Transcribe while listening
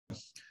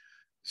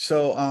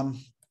So,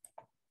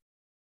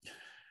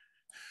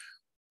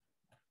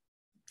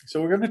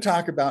 so we're going to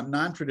talk about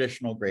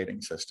non-traditional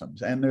grading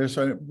systems, and there's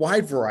a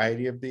wide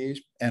variety of these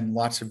and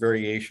lots of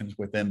variations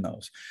within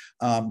those.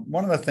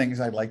 One of the things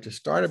I'd like to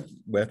start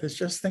with is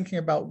just thinking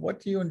about what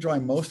do you enjoy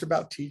most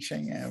about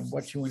teaching and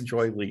what you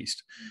enjoy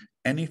least.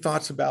 Any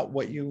thoughts about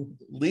what you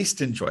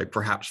least enjoy,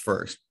 perhaps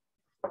first?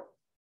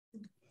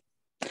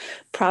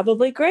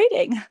 Probably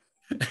grading.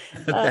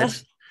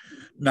 That's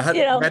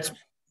that's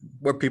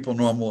what people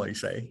normally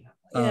say.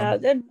 Yeah,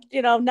 and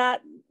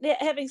not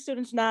having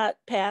students not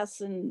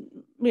pass and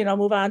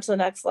move on to the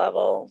next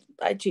level.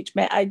 I teach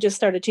math. I just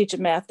started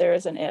teaching math there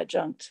as an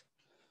adjunct.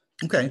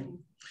 Okay.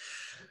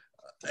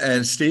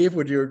 And Steve,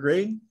 would you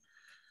agree?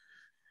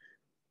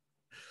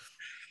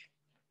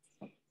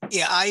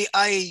 Yeah,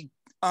 I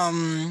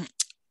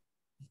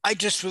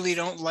just really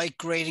don't like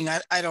grading.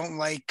 I don't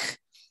like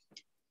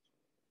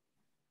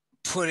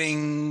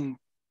putting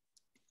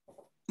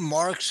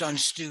marks on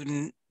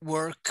student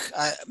work.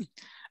 I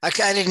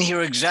didn't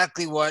hear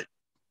exactly what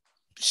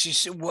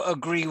she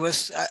agree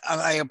with.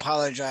 I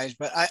apologize,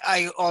 but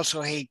I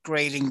also hate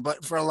grading,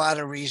 but for a lot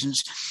of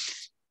reasons.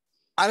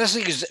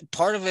 Honestly, because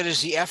part of it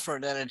is the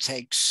effort that it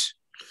takes.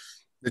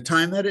 The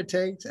time that it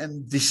takes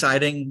and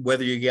deciding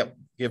whether you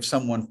give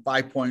someone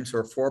 5 points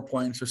or 4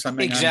 points or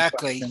something.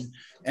 Exactly.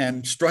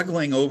 And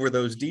struggling over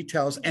those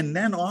details. And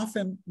then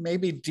often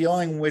maybe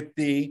dealing with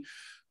the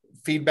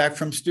feedback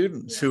from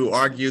students who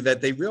argue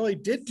that they really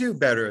did do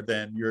better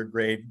than your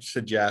grade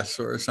suggests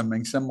or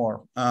something similar.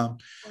 Or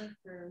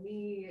for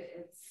me,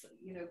 it's,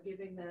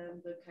 giving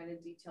them the kind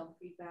of detailed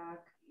feedback,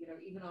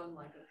 even on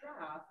like a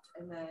draft,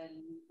 and then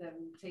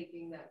them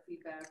taking that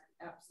feedback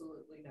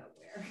absolutely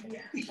nowhere.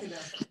 Yeah.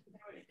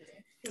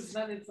 Because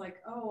then it's like,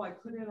 oh, I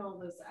put in all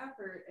this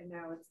effort and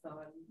now it's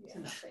gone to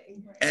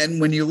nothing.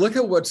 And when you look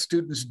at what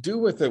students do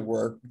with their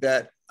work,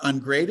 that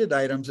ungraded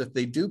items, if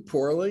they do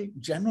poorly,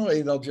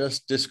 generally they'll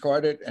just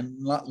discard it and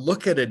not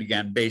look at it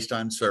again based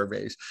on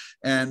surveys.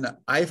 And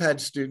I've had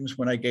students,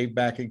 when I gave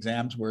back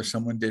exams where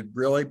someone did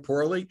really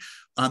poorly,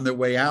 on their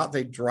way out,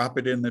 they drop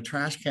it in the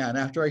trash can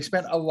after I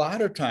spent a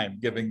lot of time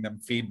giving them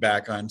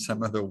feedback on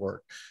some of the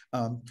work.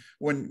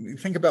 When you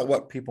think about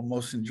what people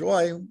most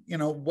enjoy,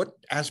 what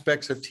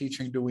aspects of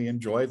teaching do we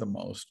enjoy the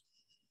most?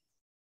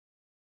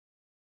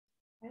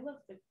 I love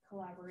the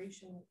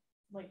collaboration,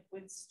 like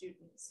with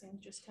students, and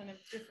just kind of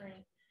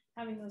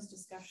having those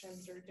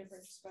discussions or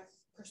different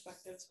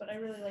perspectives. But I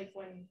really like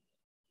when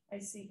I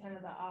see kind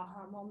of the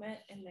aha moment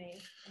and they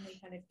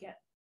kind of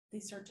they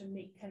start to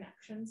make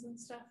connections and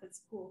stuff.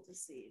 It's cool to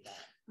see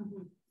that.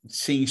 Mm-hmm.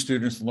 Seeing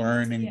students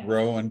learn and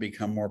grow and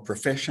become more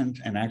proficient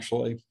and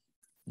actually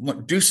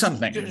do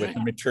something with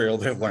the material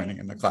they're learning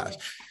in the class.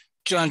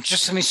 John,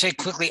 just let me say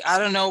quickly, I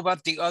don't know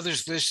about the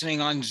others listening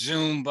on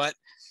Zoom, but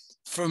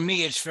for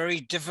me, it's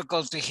very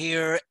difficult to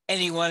hear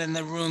anyone in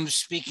the room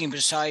speaking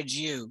besides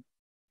you.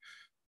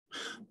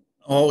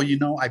 Oh,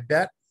 I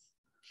bet.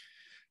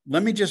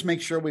 Let me just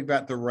make sure we've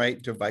got the right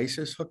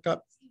devices hooked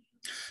up.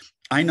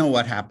 I know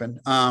what happened.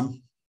 Our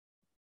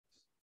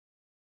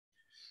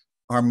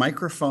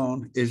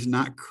microphone is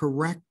not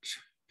correct.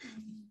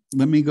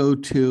 Let me go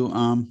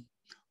to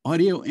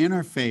audio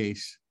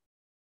interface.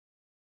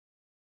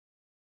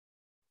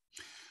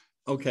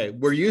 Okay,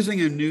 we're using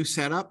a new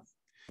setup.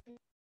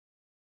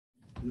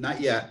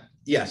 Not yet.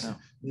 Yes. Oh.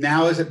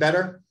 Now is it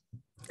better?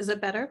 Is it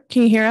better?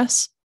 Can you hear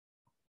us?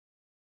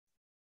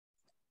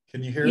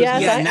 Can you hear us?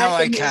 Yeah, now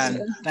I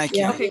can. Thank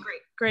you. Okay,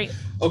 great.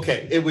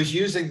 Okay, it was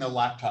using the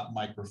laptop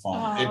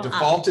microphone. It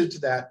defaulted to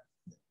that.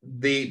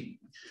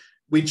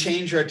 We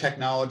changed our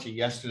technology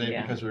yesterday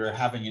because we were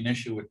having an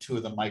issue with 2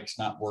 of the mics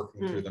not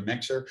working through the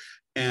mixer.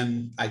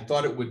 And I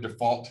thought it would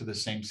default to the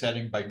same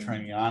setting by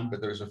turning it on,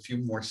 but there's a few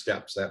more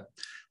steps that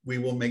we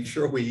will make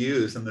sure we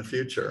use in the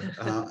future,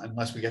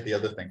 unless we get the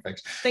other thing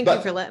fixed. Thank you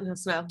for letting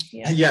us know.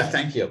 Yeah,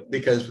 thank you,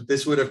 because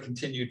this would have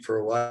continued for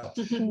a while.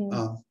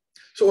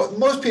 So what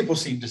most people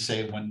seem to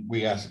say when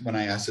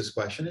I ask this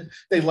question is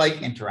they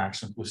like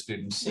interactions with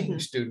students, seeing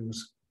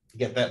students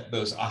get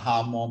those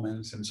aha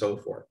moments and so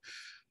forth.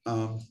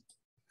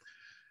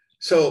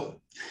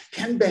 So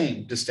Ken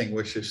Bain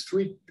distinguishes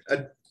three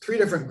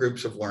different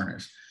groups of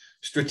learners: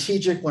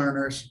 strategic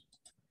learners,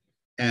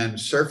 and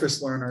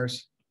surface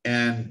learners,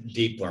 and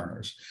deep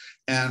learners.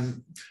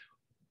 And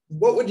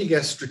what would you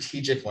guess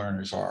strategic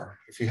learners are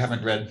if you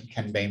haven't read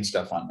Ken Bain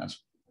stuff on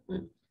this?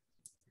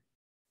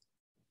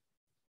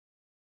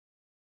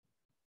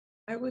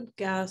 I would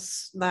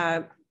guess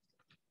that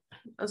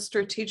a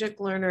strategic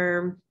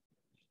learner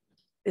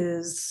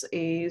is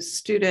a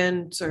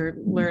student or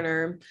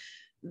learner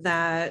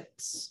that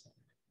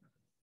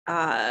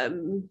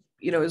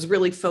is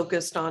really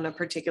focused on a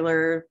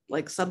particular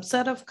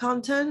subset of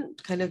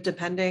content, kind of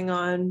depending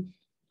on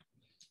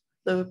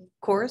the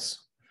course.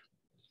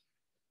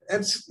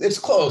 It's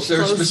close.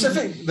 They're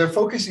specific. They're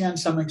focusing on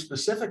something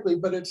specifically,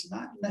 but it's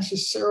not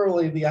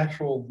necessarily the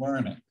actual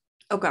learning.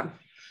 Okay.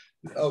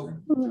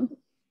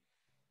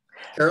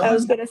 Caroline? I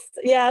was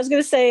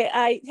gonna say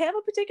I have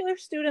a particular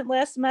student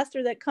last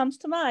semester that comes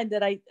to mind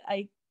that I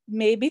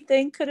maybe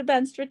think could have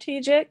been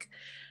strategic.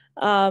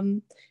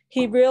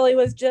 He really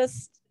was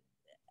just,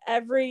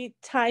 every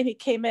time he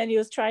came in, he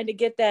was trying to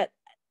get that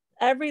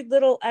every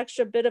little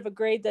extra bit of a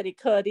grade that he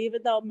could,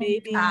 even though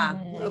maybe he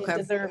didn't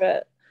deserve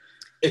it.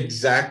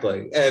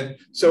 Exactly. And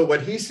so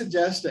what he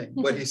suggests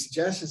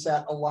is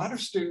that a lot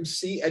of students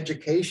see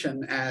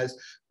education as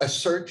a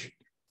search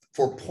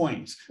for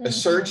points, a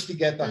search to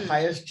get the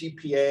highest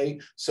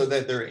GPA so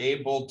that they're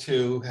able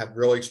to have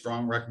really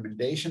strong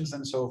recommendations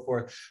and so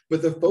forth.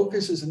 But the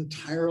focus is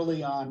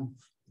entirely on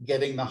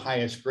getting the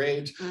highest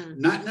grades,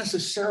 not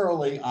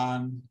necessarily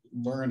on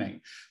learning.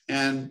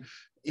 And,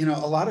 you know,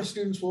 a lot of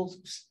students will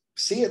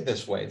see it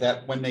this way,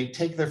 that when they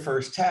take their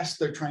first test,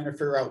 they're trying to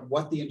figure out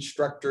what the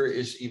instructor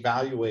is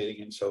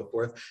evaluating and so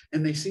forth.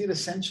 And they see it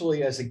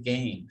essentially as a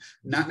game,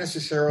 not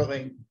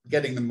necessarily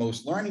getting the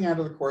most learning out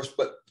of the course,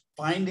 but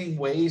finding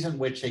ways in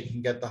which they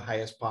can get the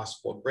highest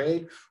possible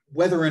grade,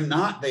 whether or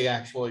not they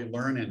actually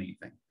learn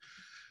anything.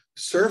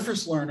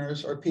 Surface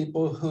learners are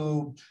people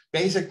who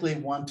basically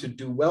want to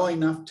do well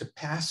enough to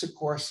pass a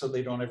course so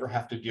they don't ever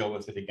have to deal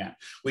with it again.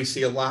 We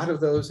see a lot of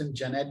those in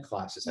gen ed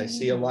classes. I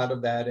see a lot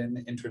of that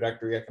in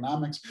introductory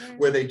economics,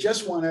 where they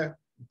just want to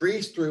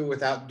breeze through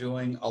without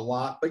doing a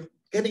lot, but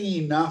getting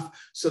enough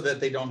so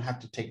that they don't have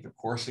to take the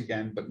course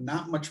again, but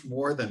not much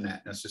more than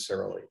that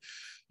necessarily.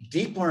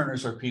 Deep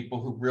learners are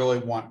people who really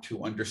want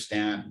to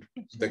understand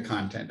the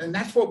content, and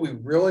that's what we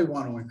really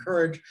want to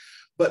encourage.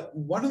 But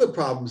one of the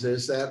problems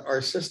is that our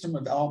system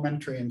of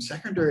elementary and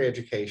secondary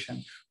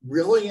education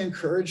really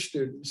encourage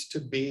students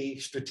to be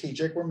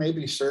strategic or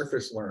maybe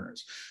surface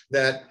learners,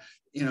 that,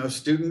 you know,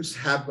 students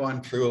have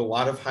gone through a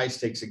lot of high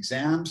stakes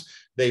exams.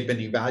 They've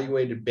been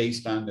evaluated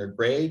based on their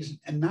grades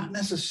and not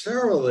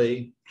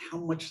necessarily how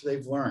much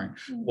they've learned.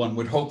 One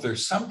would hope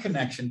there's some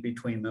connection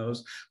between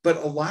those, but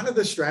a lot of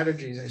the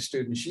strategies that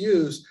students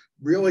use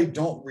really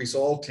don't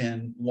result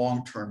in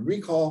long-term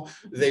recall.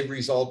 They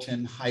result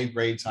in high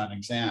grades on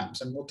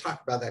exams. And we'll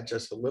talk about that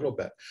just a little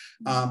bit.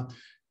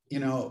 You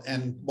know,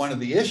 and one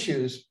of the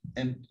issues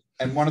and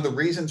one of the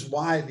reasons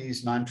why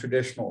these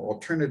non-traditional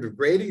alternative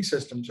grading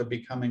systems are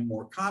becoming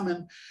more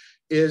common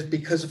is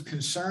because of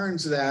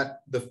concerns that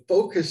the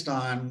focus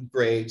on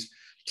grades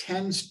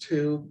tends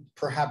to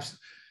perhaps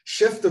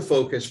shift the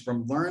focus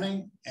from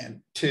learning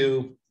and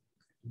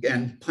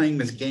playing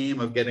this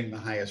game of getting the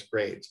highest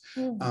grades.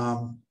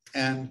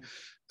 And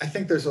I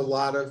think there's a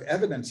lot of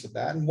evidence of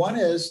that. And one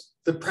is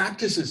the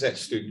practices that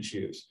students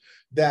use,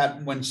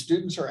 that when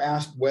students are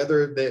asked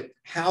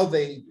how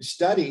they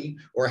study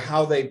or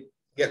how they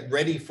get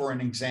ready for an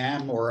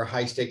exam or a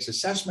high stakes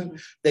assessment,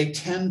 they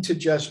tend to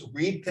just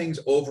read things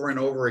over and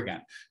over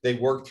again. They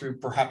work through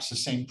perhaps the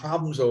same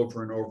problems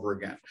over and over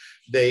again.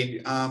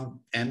 They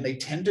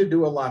tend to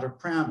do a lot of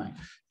cramming.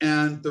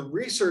 And the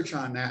research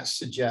on that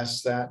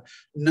suggests that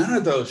none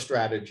of those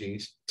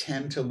strategies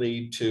tend to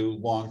lead to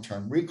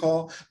long-term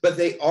recall, but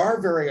they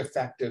are very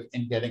effective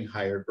in getting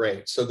higher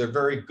grades. So they're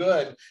very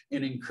good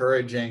in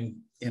encouraging,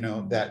 you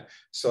know, that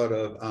sort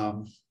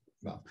of,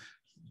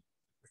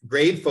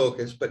 grade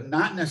focus, but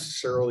not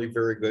necessarily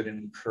very good in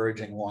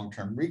encouraging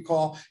long-term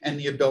recall and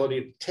the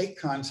ability to take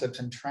concepts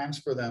and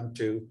transfer them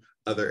to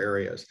other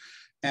areas.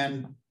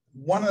 And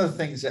one of the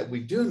things that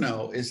we do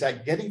know is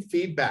that getting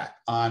feedback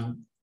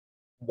on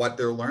what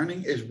they're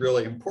learning is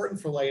really important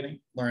for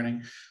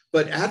learning,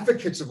 but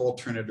advocates of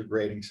alternative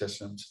grading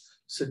systems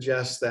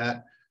suggest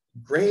that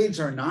grades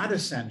are not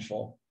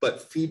essential,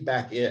 but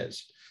feedback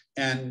is.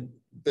 And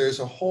there's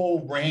a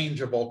whole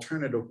range of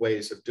alternative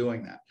ways of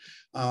doing that.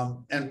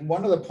 And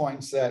one of the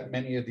points that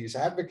many of these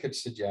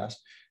advocates suggest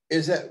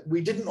is that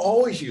we didn't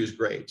always use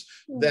grades,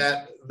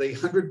 that the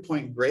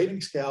 100-point grading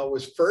scale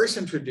was first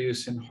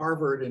introduced in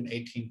Harvard in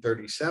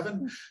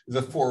 1837.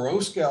 The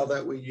 4.0 scale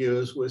that we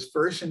use was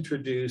first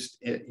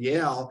introduced at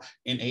Yale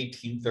in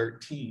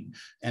 1813.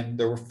 And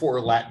there were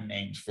 4 Latin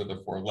names for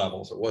the 4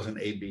 levels. It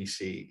wasn't A, B,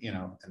 C, you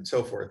know, and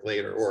so forth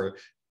later, or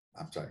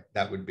I'm sorry,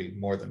 that would be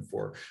more than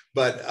 4.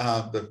 But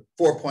the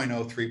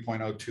 4.0, 3.0,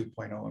 2.0,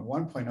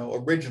 and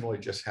 1.0 originally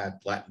just had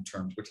Latin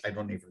terms, which I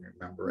don't even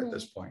remember at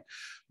this point.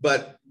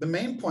 But the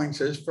main point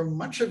is, for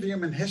much of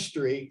human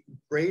history,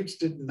 grades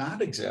did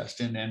not exist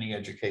in any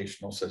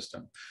educational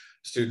system.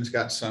 Students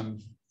got some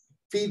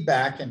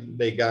feedback and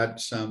they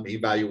got some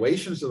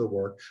evaluations of the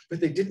work,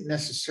 but they didn't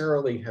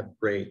necessarily have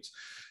grades.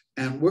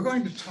 And we're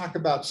going to talk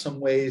about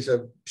some ways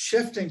of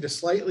shifting to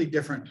slightly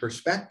different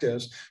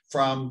perspectives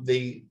from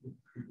the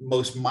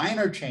most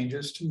minor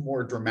changes to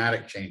more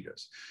dramatic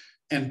changes.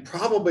 And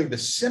probably the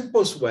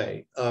simplest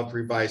way of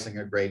revising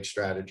a grade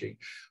strategy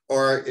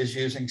is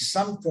using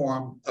some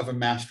form of a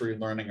mastery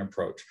learning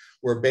approach,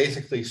 where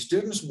basically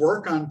students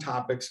work on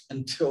topics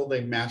until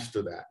they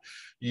master that.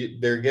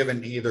 They're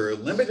given either a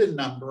limited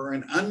number or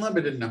an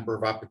unlimited number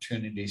of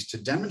opportunities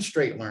to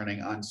demonstrate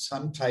learning on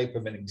some type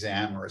of an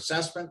exam or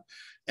assessment,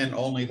 and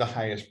only the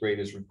highest grade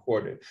is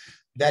recorded.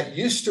 That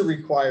used to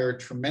require a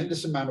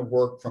tremendous amount of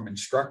work from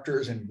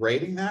instructors in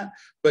grading that,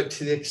 but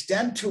to the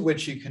extent to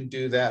which you can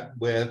do that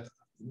with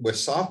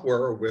software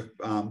or with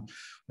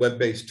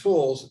web-based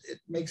tools, it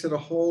makes it a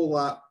whole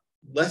lot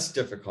less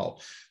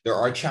difficult. There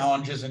are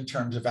challenges in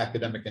terms of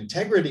academic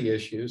integrity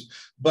issues,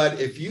 but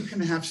if you can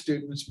have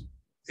students,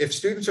 if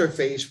students are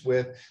faced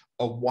with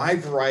a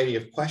wide variety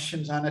of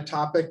questions on a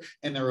topic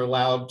and they're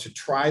allowed to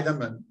try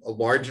them a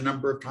large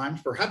number of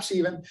times, perhaps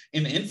even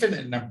an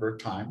infinite number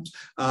of times,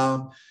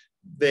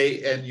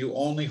 and you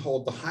only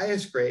hold the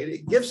highest grade,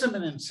 it gives them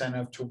an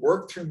incentive to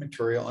work through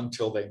material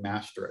until they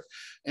master it.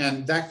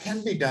 And that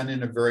can be done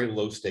in a very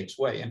low stakes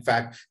way. In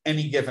fact,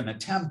 any given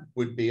attempt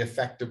would be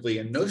effectively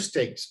a no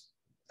stakes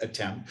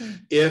attempt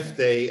if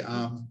they,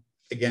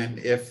 again,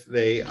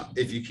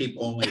 if you keep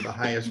only the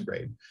highest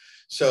grade.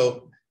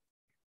 So,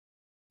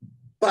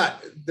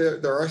 but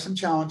there are some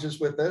challenges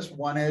with this.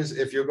 One is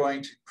if you're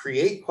going to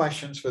create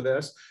questions for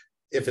this,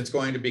 if it's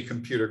going to be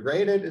computer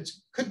graded, it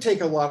could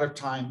take a lot of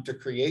time to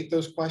create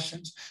those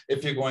questions.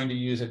 If you're going to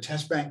use a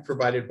test bank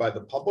provided by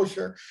the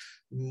publisher,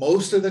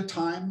 most of the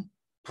time,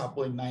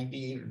 probably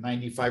 90 or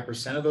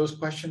 95% of those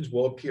questions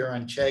will appear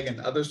on Chegg and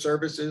other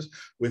services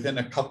within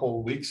a couple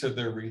of weeks of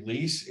their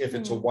release, if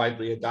it's a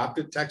widely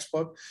adopted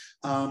textbook.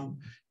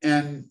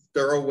 And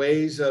there are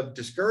ways of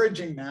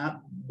discouraging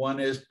that. One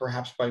is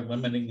perhaps by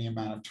limiting the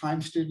amount of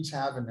time students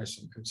have, and there's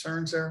some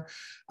concerns there.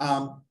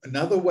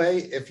 Another way,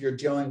 if you're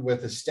dealing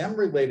with a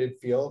STEM-related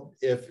field,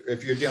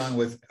 if you're dealing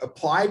with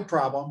applied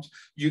problems,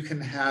 you can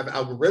have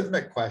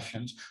algorithmic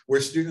questions where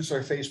students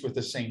are faced with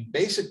the same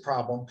basic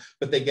problem,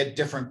 but they get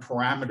different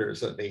parameters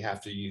that they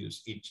have to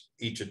use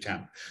each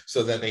attempt,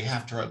 so that they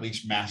have to at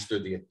least master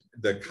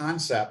the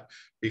concept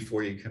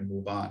before you can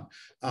move on.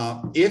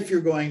 If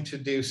you're going to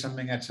do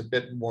something that's a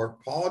bit more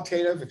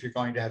qualitative, if you're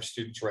going to have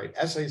students write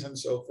essays and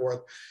so forth,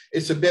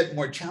 it's a bit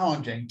more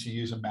challenging to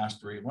use a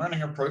mastery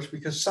learning approach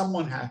because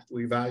someone has to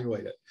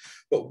evaluate it.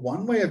 But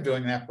one way of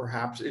doing that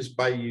perhaps is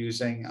by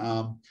using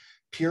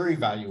peer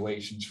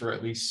evaluations for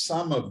at least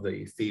some of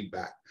the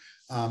feedback.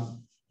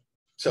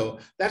 So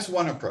that's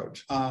one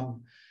approach.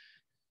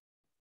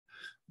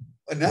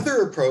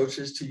 Another approach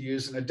is to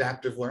use an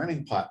adaptive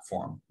learning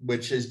platform,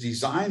 which is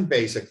designed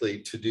basically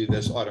to do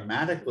this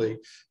automatically.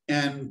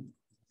 And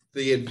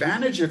the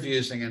advantage of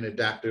using an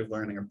adaptive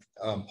learning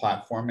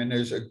platform, and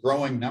there's a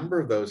growing number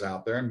of those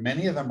out there, and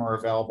many of them are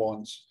available,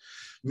 and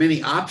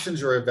many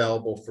options are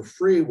available for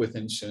free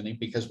within SUNY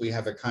because we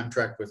have a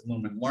contract with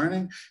Lumen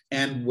Learning,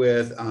 and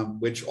with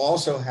which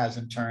also has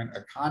in turn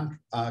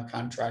a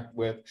contract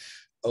with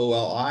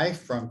OLI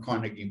from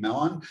Carnegie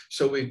Mellon.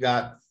 So we've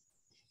got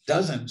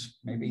dozens,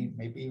 maybe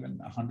even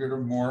 100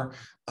 or more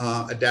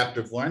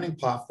adaptive learning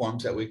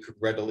platforms that we could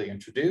readily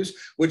introduce,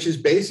 which is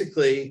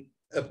basically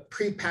a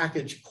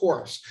prepackaged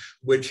course,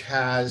 which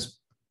has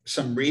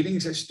some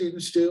readings that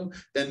students do,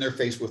 then they're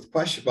faced with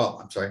questions. Well,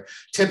 I'm sorry.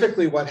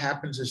 Typically what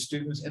happens is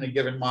students in a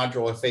given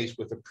module are faced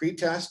with a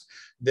pretest.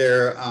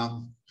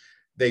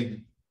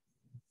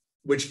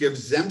 Which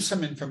gives them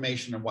some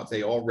information on what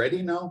they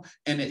already know,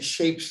 and it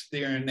shapes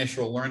their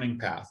initial learning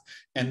path.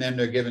 And then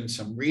they're given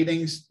some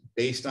readings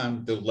based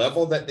on the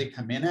level that they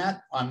come in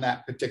at on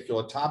that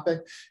particular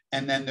topic.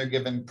 And then they're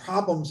given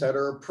problems that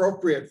are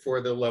appropriate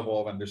for their level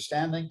of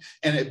understanding,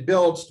 and it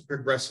builds to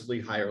progressively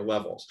higher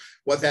levels.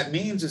 What that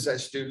means is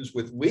that students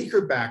with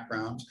weaker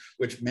backgrounds,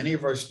 which many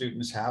of our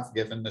students have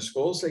given the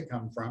schools they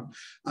come from,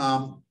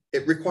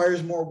 it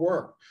requires more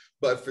work.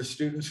 But for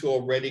students who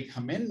already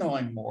come in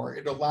knowing more,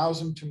 it allows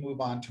them to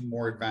move on to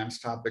more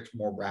advanced topics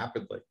more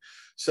rapidly.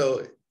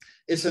 So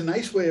it's a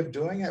nice way of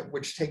doing it,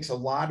 which takes a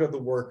lot of the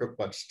work of,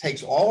 but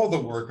takes all of the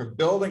work of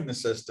building the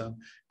system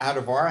out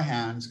of our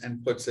hands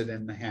and puts it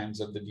in the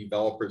hands of the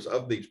developers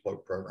of these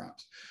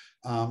programs.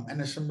 And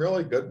there's some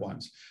really good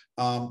ones.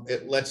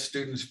 It lets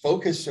students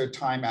focus their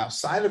time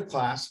outside of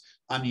class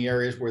on the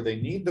areas where they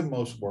need the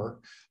most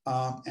work.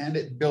 And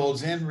it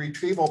builds in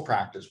retrieval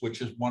practice,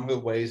 which is one of the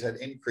ways that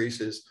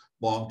increases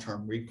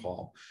long-term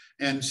recall.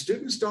 And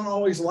students don't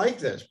always like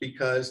this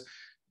because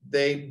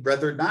they'd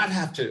rather not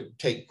have to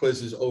take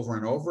quizzes over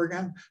and over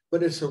again,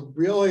 but it's a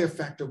really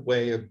effective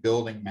way of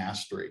building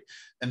mastery.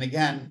 And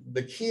again,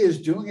 the key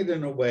is doing it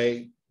in a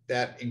way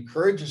that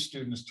encourages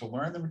students to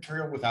learn the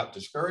material without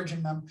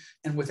discouraging them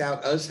and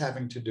without us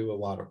having to do a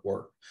lot of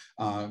work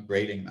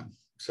grading them.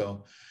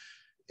 So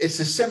it's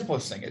the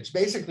simplest thing. It's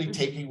basically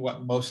taking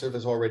what most of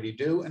us already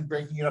do and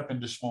breaking it up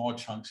into smaller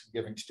chunks and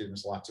giving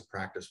students lots of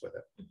practice with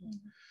it.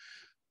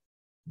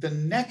 The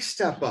next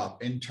step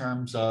up in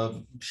terms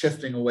of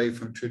shifting away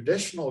from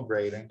traditional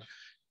grading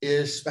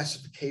is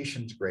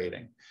specifications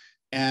grading.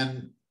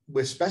 And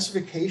with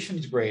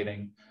specifications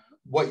grading,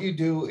 what you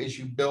do is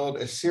you build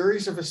a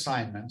series of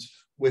assignments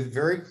with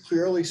very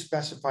clearly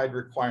specified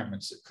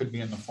requirements. It could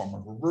be in the form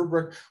of a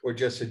rubric or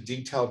just a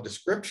detailed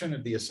description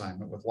of the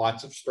assignment with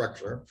lots of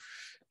structure.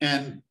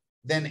 And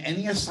then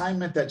any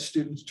assignment that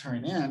students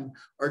turn in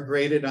are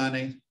graded on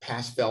a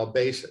pass-fail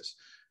basis.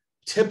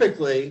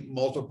 Typically,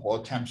 multiple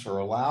attempts are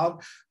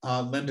allowed.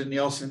 Linda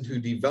Nielsen, who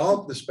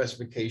developed the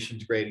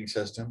specifications grading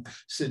system,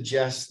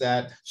 suggests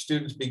that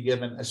students be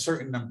given a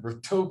certain number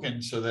of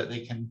tokens so that they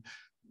can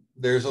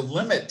there's a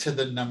limit to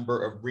the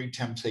number of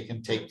retemps they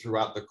can take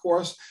throughout the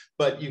course,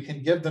 but you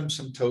can give them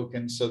some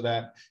tokens so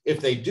that if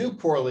they do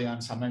poorly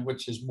on something,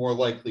 which is more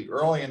likely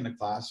early in the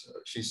class,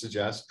 she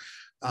suggests,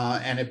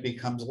 and it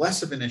becomes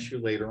less of an issue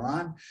later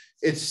on,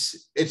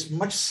 it's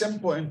much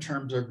simpler in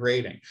terms of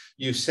grading.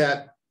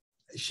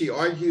 She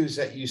argues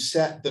that you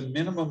set the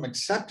minimum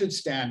accepted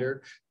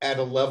standard at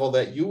a level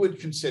that you would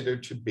consider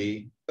to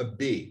be a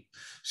B,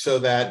 so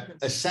that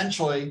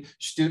essentially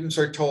students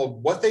are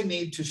told what they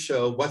need to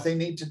show, what they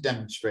need to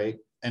demonstrate,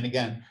 and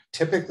again,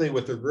 typically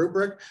with a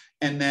rubric,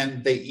 and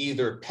then they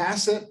either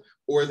pass it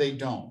or they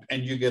don't,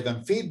 and you give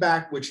them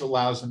feedback, which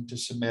allows them to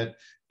submit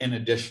an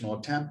additional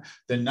attempt.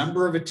 The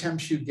number of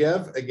attempts you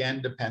give,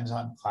 again, depends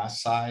on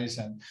class size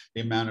and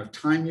the amount of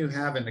time you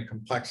have and the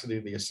complexity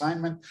of the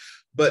assignment.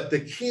 But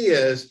the key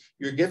is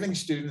you're giving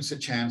students a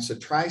chance to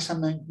try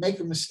something, make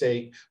a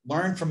mistake,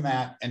 learn from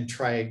that, and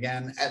try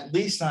again, at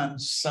least on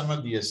some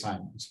of the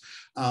assignments.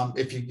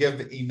 If you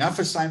give enough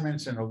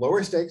assignments in a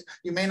lower stakes,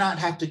 you may not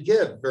have to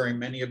give very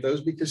many of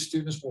those because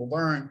students will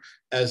learn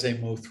as they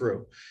move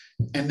through.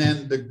 And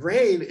then the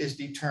grade is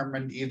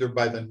determined either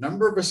by the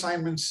number of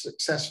assignments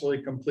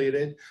successfully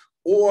completed,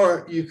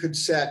 or you could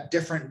set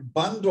different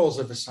bundles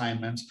of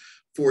assignments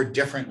for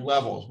different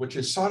levels, which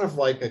is sort of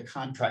like a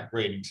contract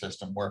grading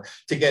system where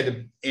to get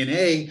an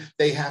A,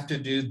 they have to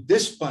do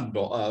this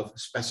bundle of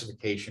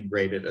specification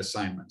graded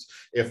assignments.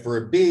 If for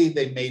a B,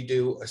 they may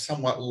do a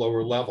somewhat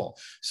lower level.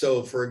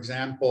 So for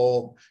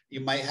example, you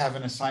might have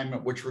an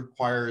assignment which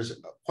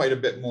requires quite a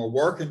bit more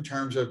work in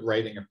terms of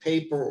writing a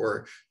paper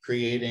or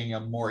creating a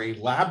more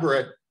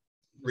elaborate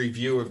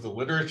review of the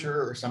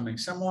literature or something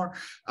similar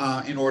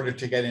in order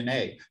to get an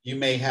A. You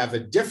may have a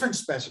different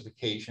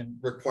specification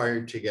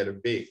required to get a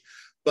B.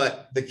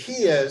 But the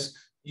key is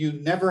you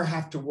never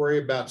have to worry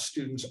about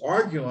students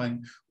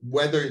arguing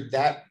whether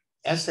that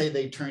essay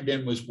they turned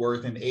in was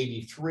worth an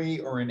 83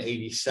 or an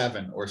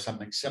 87 or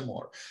something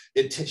similar.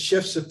 It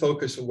shifts the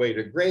focus away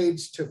to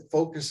grades to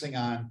focusing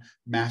on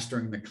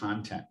mastering the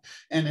content.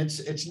 And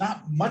it's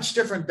not much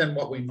different than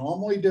what we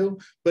normally do,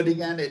 but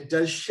again, it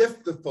does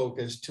shift the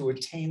focus to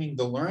attaining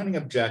the learning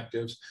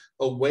objectives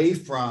away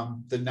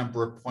from the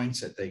number of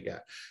points that they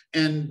get.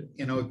 And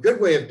a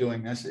good way of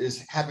doing this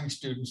is having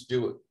students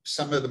do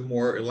some of the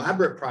more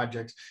elaborate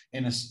projects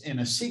in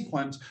a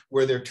sequence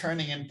where they're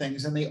turning in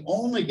things and they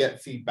only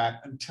get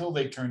feedback until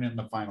they turn in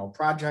the final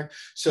project.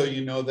 So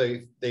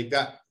they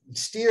got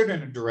steered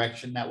in a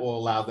direction that will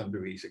allow them to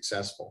be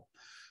successful.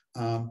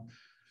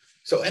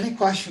 So any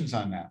questions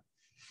on that?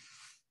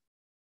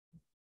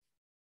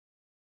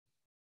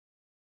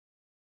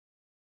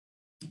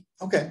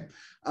 Okay.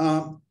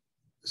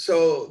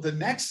 So the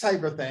next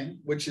type of thing,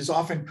 which is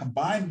often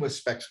combined with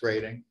specs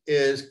grading,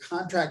 is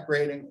contract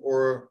grading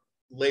or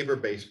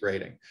labor-based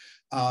grading.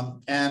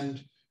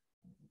 And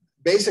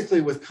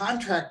basically with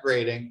contract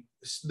grading,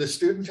 the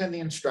student and the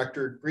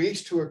instructor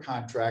agrees to a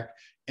contract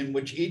in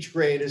which each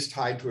grade is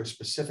tied to a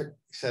specific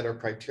set of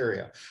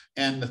criteria.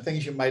 And the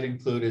things you might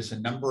include is the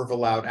number of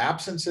allowed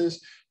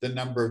absences, the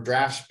number of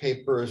drafts,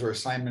 papers, or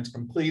assignments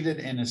completed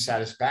in a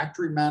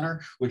satisfactory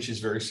manner, which is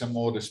very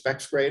similar to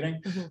specs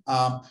grading.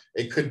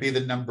 It could be the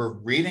number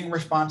of reading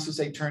responses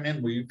they turn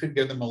in, where you could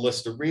give them a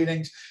list of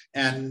readings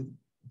and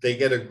they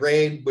get a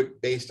grade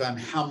based on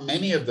how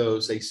many of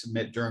those they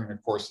submit during the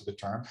course of the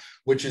term,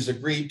 which is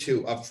agreed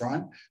to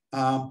upfront.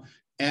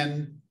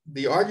 And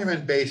the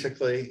argument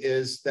basically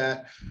is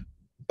that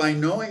by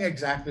knowing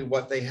exactly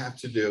what they have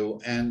to do,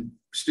 and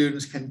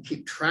students can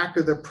keep track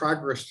of their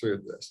progress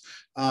through this.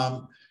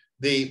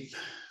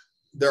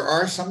 There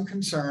are some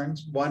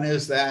concerns. One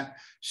is that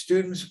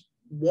students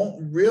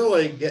won't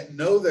really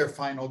know their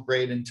final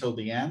grade until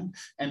the end.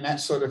 And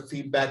that sort of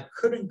feedback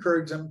could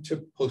encourage them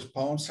to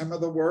postpone some of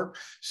the work.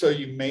 So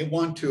you may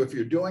want to, if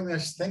you're doing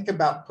this, think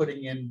about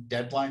putting in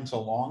deadlines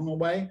along the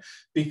way,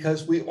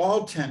 because we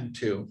all tend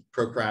to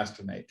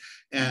procrastinate,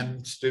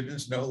 and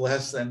students no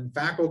less than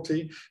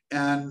faculty.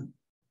 And,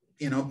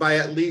 by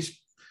at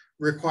least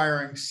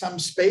requiring some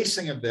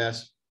spacing of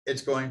this,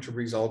 it's going to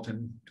result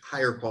in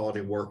higher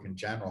quality work in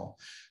general.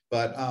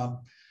 But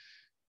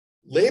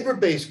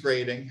labor-based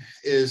grading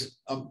is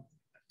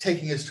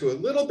taking us to a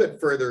little bit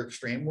further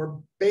extreme, where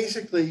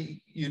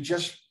basically you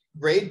just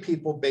grade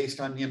people based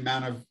on the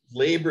amount of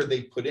labor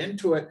they put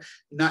into it,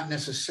 not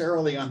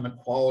necessarily on the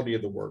quality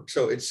of the work.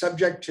 So it's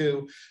subject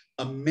to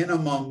a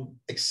minimum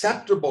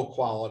acceptable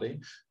quality,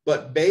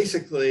 but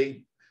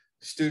basically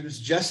students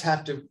just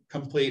have to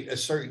complete a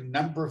certain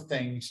number of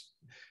things.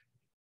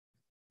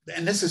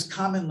 And this is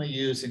commonly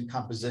used in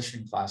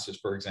composition classes,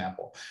 for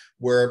example,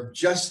 where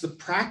just the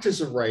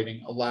practice of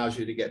writing allows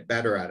you to get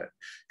better at it.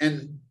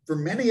 And for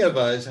many of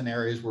us in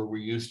areas where we're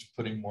used to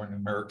putting more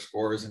numeric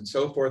scores and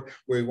so forth,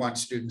 where we want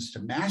students to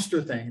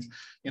master things,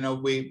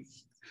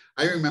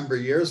 I remember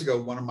years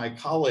ago, one of my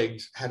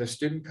colleagues had a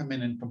student come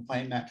in and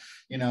complain that,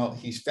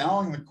 he's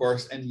failing the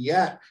course, and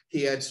yet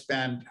he had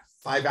spent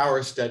 5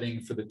 hours studying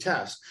for the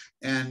test.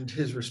 And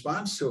his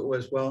response to it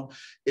was, well,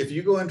 if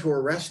you go into a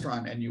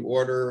restaurant and you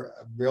order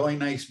a really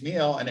nice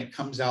meal and it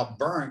comes out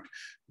burnt,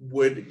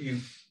 would you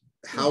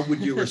how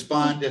would you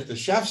respond if the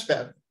chef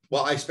said,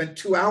 well, I spent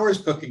 2 hours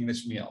cooking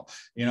this meal.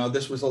 You know,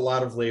 this was a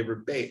lot of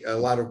a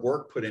lot of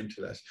work put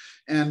into this.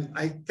 And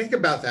I think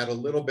about that a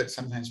little bit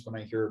sometimes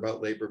when I hear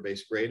about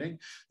labor-based grading,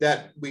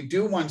 that we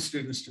do want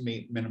students to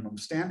meet minimum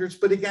standards,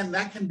 but again,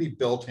 that can be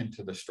built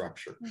into the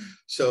structure.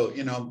 So,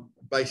 you know,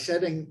 by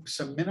setting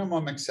some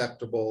minimum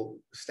acceptable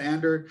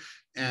standard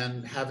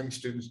and having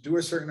students do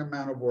a certain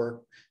amount of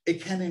work, it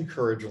can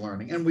encourage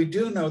learning. And we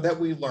do know that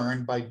we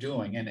learn by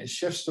doing, and it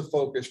shifts the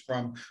focus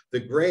from the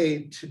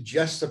grade to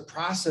just the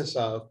process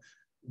of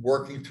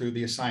working through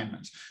the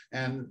assignments.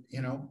 And,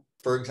 you know,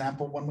 for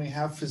example, when we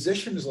have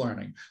physicians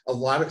learning,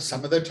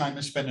 some of their time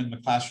is spent in the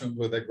classroom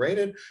where they're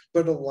graded,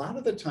 but a lot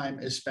of the time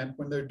is spent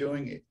when they're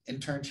doing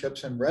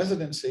internships and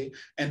residency,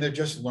 and they're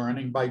just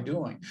learning by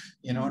doing,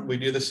 you know, and we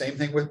do the same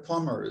thing with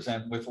plumbers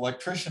and with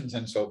electricians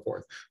and so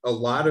forth. A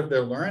lot of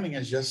their learning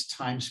is just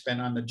time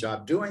spent on the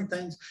job doing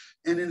things.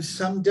 And in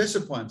some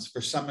disciplines,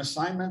 for some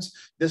assignments,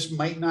 this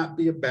might not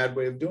be a bad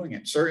way of doing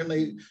it.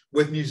 Certainly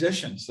with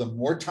musicians, the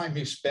more time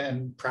you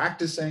spend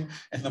practicing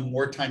and the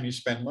more time you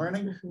spend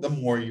learning, the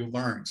more you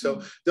learn.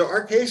 So there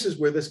are cases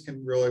where this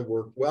can really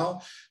work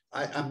well.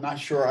 I'm not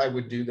sure I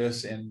would do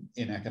this in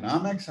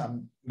economics.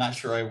 I'm not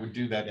sure I would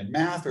do that in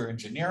math or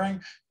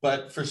engineering,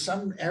 but for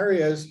some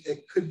areas,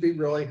 it could be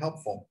really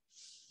helpful.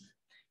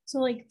 So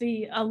like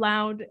the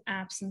allowed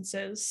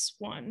absences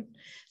one.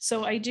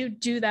 So I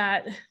do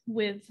that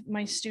with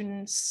my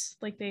students,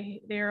 like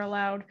they're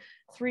allowed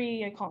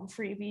 3, I call them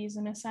freebies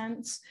in a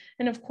sense.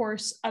 And of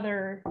course,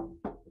 other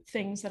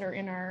things that are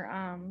in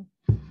our,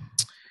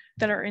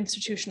 that our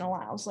institution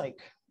allows, like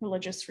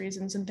religious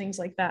reasons and things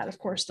like that. Of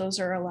course, those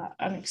are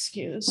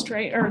unexcused,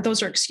 right? Or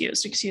those are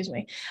excused, excuse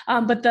me.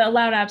 But the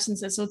allowed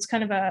absences, so it's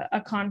kind of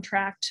a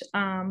contract,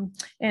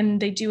 and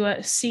they do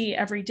see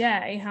every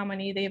day how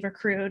many they've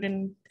accrued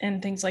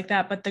and things like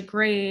that. But the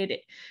grade,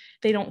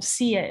 they don't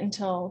see it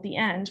until the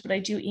end, but I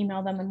do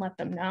email them and let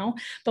them know.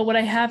 But what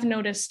I have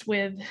noticed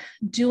with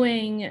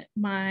doing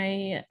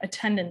my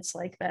attendance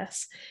like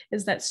this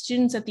is that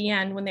students at the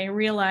end, when they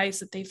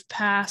realize that they've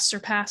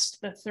surpassed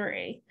the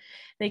 3,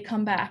 they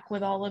come back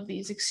with all of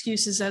these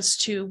excuses as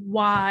to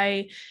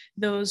why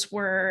those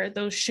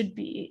should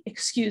be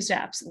excused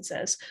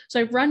absences. So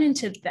I run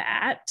into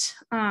that,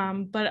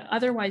 but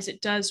otherwise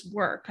it does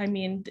work. I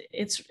mean,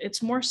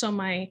 it's more so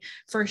my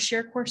first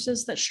year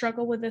courses that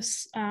struggle with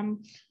this.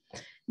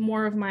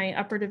 More of my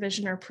upper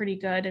division are pretty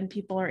good and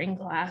people are in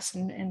class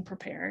and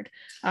prepared.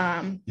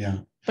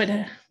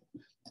 But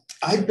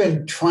I've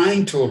been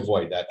trying to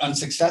avoid that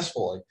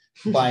unsuccessfully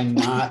by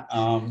not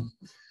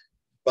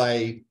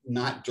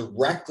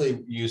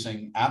directly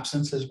using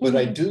absences, but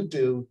I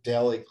do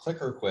daily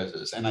clicker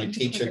quizzes, and I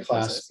teach a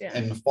class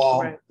in the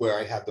fall where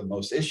I have the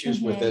most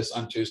issues with this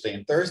on Tuesday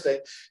and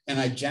Thursday,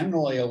 and I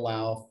generally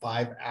allow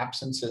 5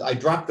 absences. I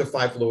drop the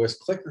 5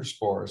 lowest clicker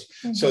scores,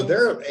 so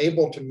they're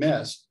able to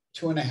miss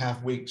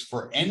 2.5 weeks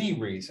for any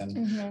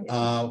reason,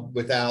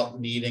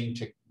 without needing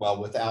to,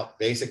 without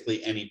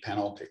basically any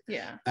penalty.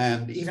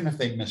 And even if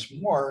they miss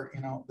more,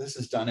 you know, this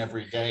is done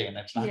every day, and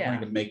it's not going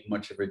to make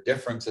much of a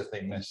difference if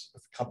they miss a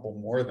couple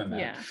more than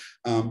that.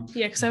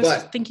 Because I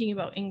was thinking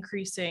about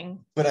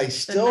increasing. But I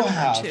still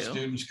have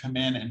students come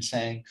in and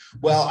saying,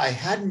 well, I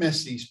had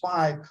missed these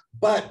 5,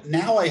 but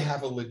now I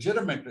have a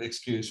legitimate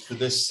excuse for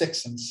this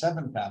 6th and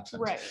 7th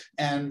absence.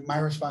 And my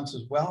response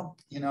is, well,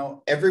 you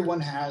know,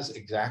 everyone has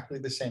exactly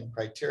the same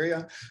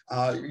criteria.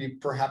 You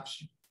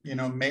perhaps, you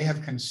know, may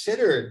have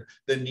considered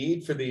the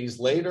need for these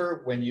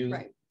later when you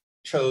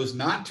chose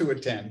not to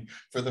attend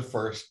for the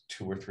first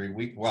 2 or 3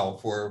 weeks. Well,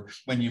 for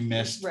when you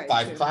missed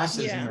 5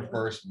 classes in your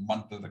first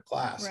month of the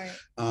class.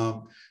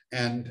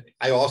 And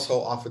I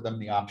also offer them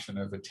the option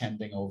of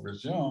attending over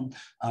Zoom.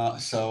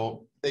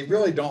 So they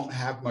really don't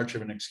have much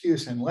of an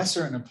excuse unless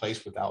they're in a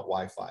place without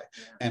Wi-Fi.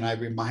 And I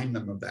remind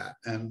them of that.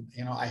 And,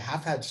 you know, I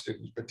have had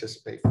students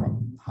participate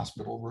from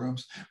hospital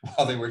rooms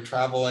while they were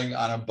traveling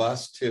on a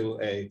bus to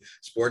a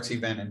sports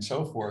event and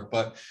so forth.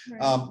 But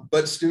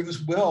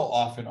students will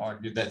often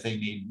argue that they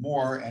need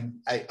more. And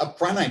up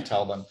front, I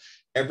tell them,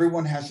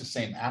 everyone has the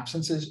same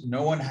absences.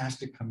 No one has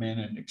to come in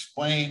and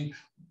explain,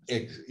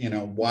 you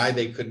know, why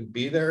they couldn't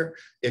be there.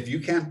 If you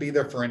can't be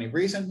there for any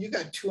reason, you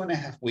got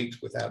 2.5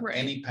 weeks without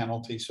any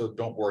penalty. So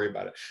don't worry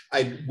about it.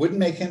 I wouldn't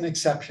make an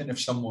exception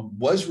if someone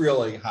was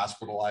really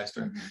hospitalized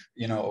or,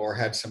 you know, or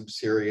had some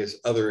serious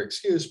other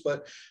excuse.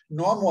 But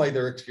normally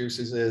their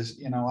excuses is,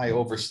 you know, I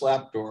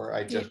overslept, or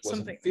I just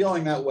wasn't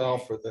feeling that well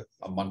for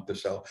a month or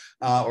so,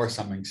 or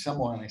something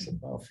similar. And I said,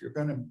 well, if you're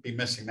going to be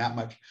missing that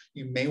much,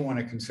 you may want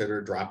to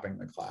consider dropping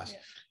the class.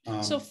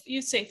 So if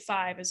you say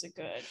 5 is a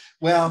good.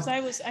 Well,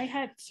 I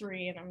had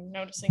 3, and I'm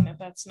noticing that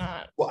that's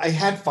not. Well, I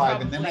had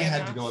 5, and then I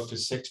had to go up to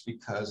 6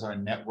 because our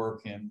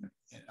network in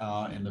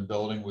the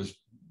building was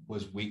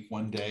weak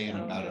one day, and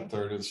about a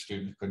third of the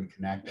students couldn't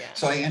connect.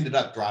 So I ended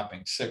up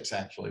dropping 6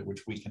 actually,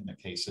 which weakened the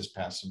case this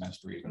past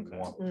semester even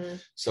more.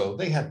 So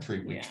they had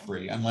 3 weeks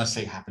free, unless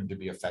they happened to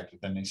be affected.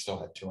 Then they still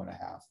had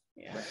 2.5.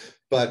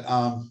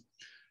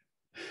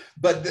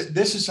 But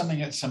this is something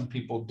that some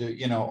people do,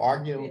 you know,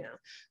 argue.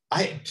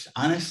 I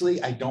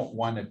honestly, I don't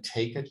want to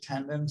take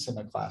attendance in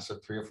a class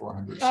of 300 or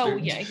 400 Oh,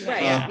 students. yeah,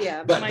 Right, yeah.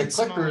 yeah. But the Mine's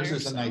clickers smaller, is a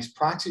so. nice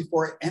proxy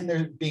for it, and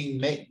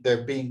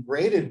they're being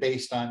graded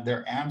based on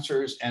their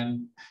answers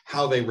and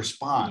how they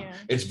respond. Yeah.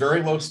 It's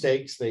very low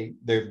stakes.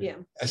 They're Yeah.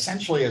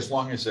 essentially, as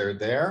long as they're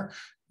there,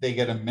 they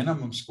get a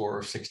minimum score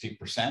of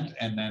 60%,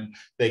 and then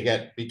they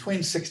get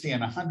between 60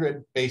 and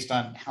 100 based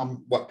on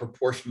what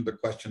proportion of the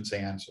questions they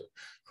answer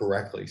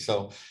correctly.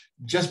 So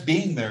just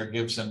being there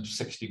gives them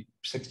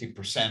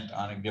 60%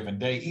 on a given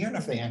day, even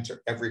if they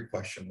answer every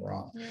question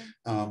wrong.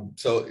 Yeah.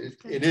 So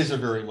it is a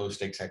very low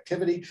stakes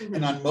activity. Mhm.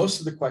 And on most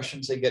of the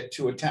questions, they get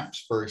 2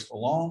 attempts. First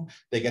alone,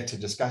 they get to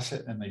discuss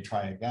it and they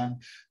try again.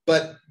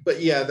 But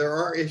yeah, there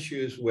are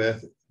issues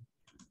with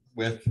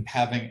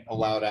having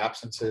allowed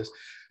absences.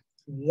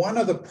 One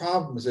of the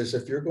problems is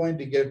if you're going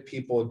to give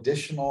people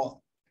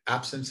additional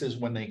absences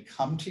when they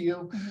come to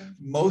you,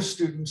 most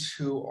students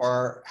who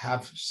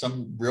have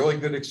some really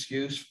good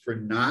excuse for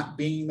not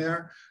being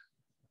there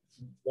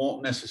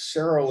won't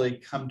necessarily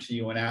come to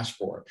you and ask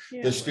for it.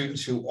 Yeah. The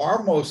students who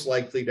are most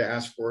likely to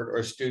ask for it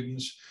are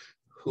students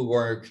who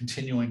are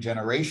continuing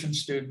generation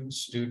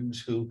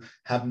students who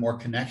have more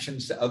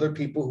connections to other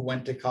people who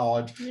went to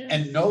college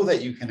and know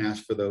that you can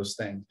ask for those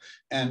things.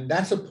 And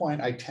that's a point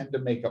I tend to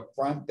make up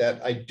front,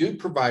 that I do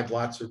provide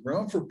lots of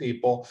room for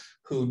people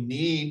who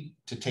need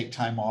to take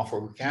time off or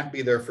who can't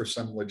be there for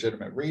some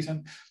legitimate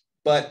reason.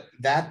 But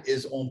that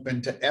is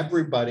open to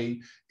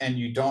everybody, and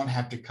you don't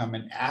have to come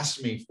and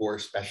ask me for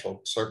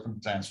special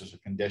circumstances or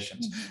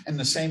conditions. And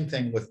the same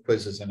thing with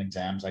quizzes and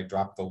exams. I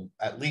drop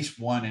at least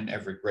 1 in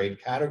every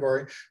grade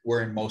category,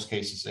 where in most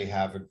cases they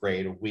have a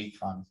grade a week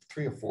on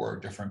 3 or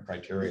 4 different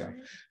criteria.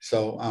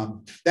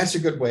 So that's a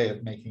good way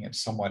of making it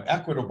somewhat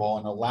equitable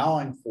and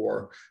allowing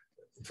for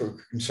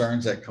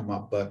concerns that come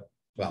up. But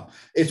well,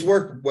 it's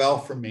worked well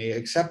for me,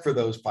 except for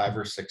those 5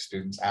 or 6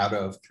 students out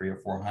of 300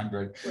 or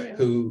 400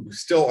 who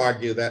still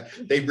argue that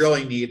they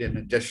really need an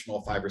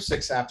additional 5 or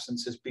 6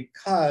 absences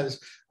because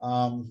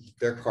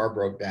their car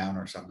broke down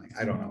or something.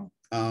 I don't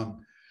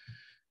know.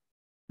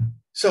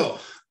 So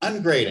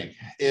ungrading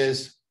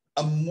is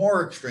a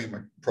more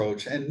extreme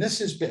approach. And this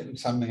has been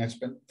something that's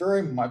been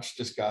very much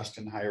discussed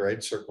in higher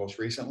ed circles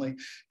recently,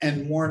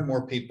 and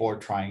more people are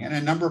trying. And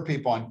a number of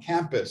people on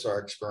campus are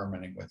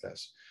experimenting with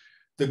this.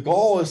 The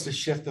goal is to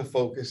shift the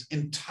focus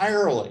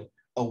entirely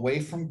away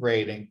from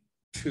grading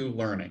to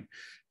learning.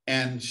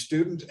 And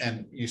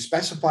you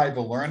specify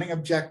the learning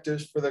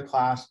objectives for the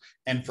class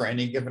and for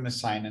any given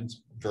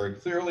assignments very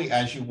clearly,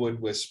 as you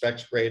would with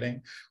specs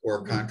grading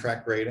or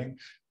contract grading.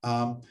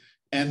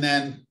 And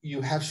then you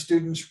have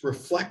students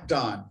reflect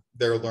on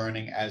their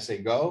learning as they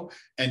go,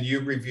 and you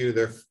review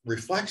their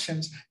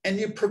reflections and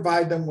you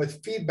provide them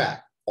with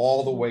feedback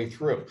all the way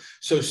through.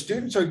 So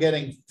students are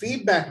getting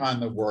feedback on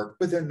the work,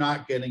 but they're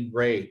not getting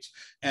grades.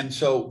 And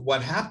so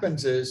what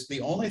happens is the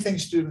only thing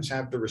students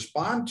have to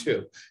respond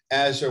to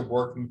as they're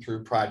working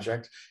through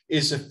projects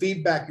is the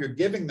feedback you're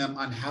giving them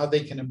on how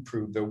they can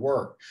improve their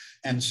work.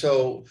 And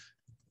so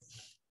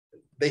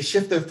they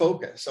shift their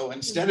focus. So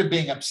instead of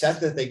being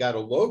upset that they got a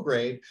low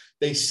grade,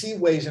 they see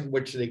ways in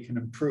which they can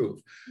improve.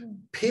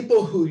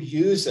 People who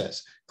use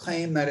this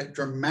claim that it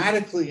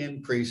dramatically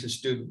increases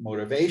student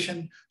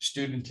motivation,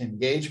 student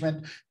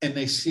engagement, and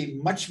they see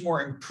much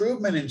more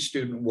improvement in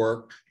student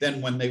work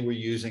than when they were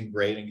using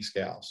grading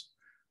scales.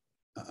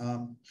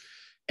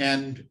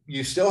 And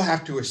you still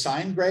have to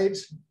assign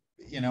grades.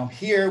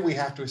 Here we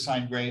have to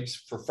assign grades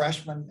for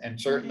freshmen, and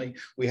certainly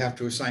we have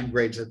to assign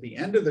grades at the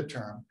end of the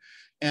term.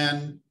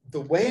 And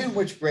the way in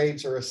which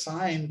grades are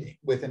assigned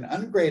with an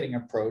ungrading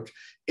approach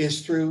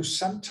is through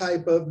some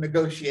type of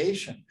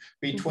negotiation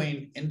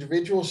between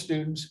individual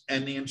students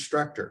and the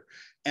instructor.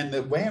 And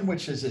the way in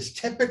which this is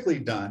typically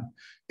done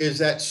is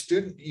that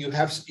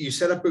you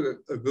set up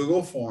a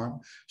Google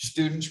form,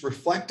 students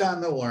reflect on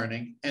the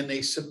learning, and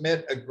they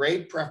submit a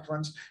grade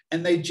preference,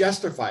 and they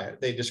justify it.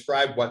 They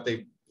describe what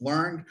they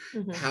learned,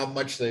 how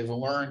much they've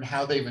learned,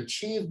 how they've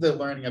achieved the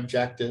learning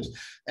objectives.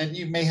 And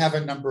you may have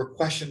a number of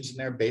questions in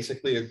there,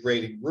 basically a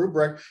grading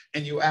rubric,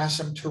 and you ask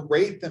them to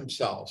rate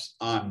themselves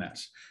on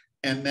this.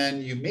 And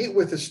then you meet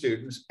with the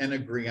students and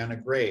agree on a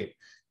grade.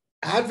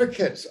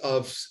 Advocates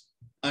of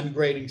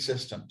ungrading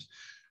systems,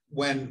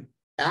 when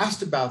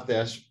asked about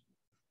this,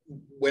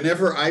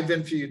 whenever I've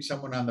interviewed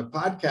someone on the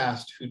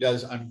podcast who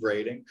does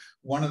ungrading,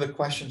 one of the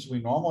questions we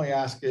normally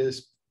ask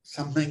is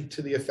something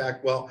to the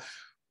effect, well,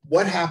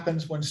 what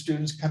happens when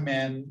students come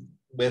in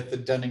with the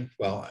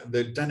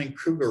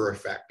Dunning-Kruger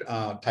effect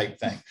type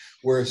thing,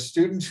 where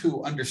students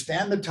who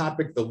understand the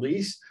topic the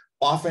least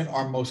often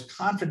are most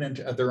confident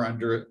of their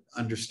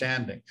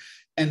understanding.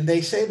 And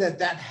they say that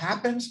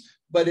happens,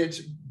 but it's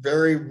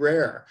very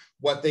rare.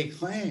 What they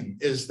claim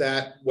is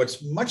that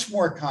what's much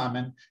more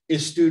common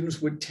is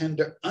students would tend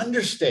to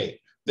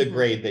understate the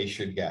grade they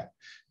should get.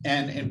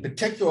 And in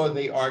particular,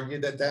 they argue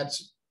that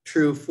that's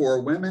true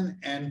for women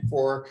and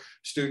for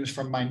students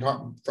from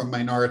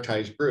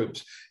minoritized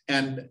groups.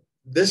 And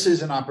this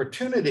is an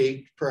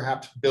opportunity to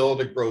perhaps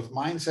build a growth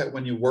mindset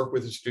when you work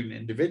with a student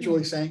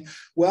individually, saying,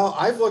 well,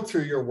 I've looked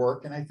through your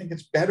work and I think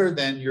it's better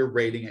than you're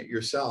rating it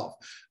yourself.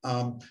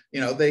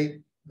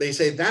 They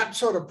say that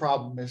sort of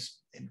problem is,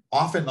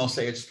 often they'll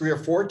say it's 3 or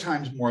 4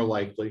 times more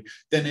likely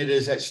than it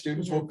is that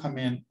students will come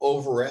in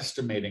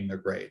overestimating their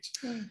grades.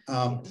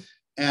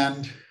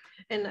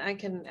 And I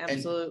can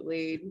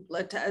absolutely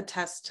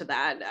attest to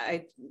that.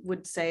 I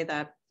would say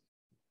that,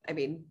 I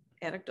mean,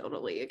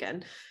 anecdotally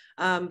again,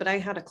 but I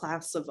had a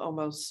class of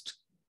almost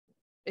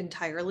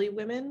entirely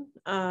women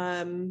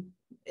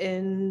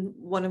in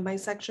one of my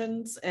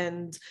sections,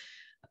 and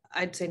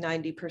I'd say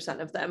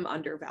 90% of them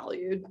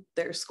undervalued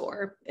their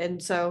score.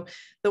 And so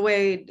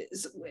I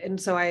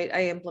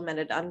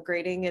implemented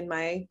ungrading in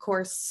my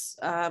courses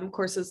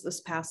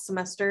this past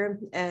semester.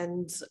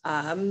 And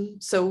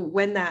so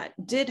when that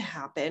did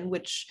happen,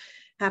 which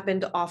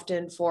happened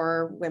often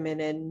for women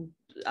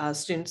and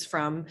students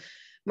from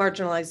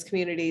marginalized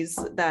communities,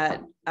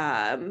 that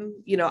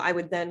I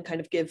would then kind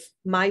of give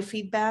my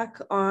feedback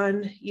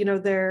on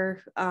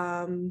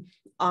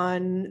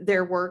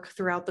their work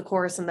throughout the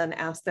course, and then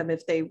ask them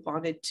if they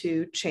wanted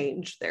to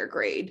change their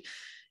grade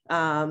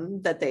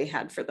that they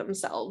had for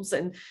themselves,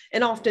 and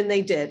often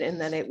they did, and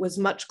then it was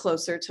much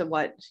closer to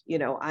what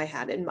I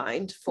had in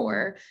mind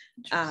for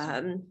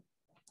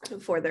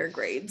their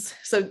grades.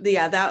 So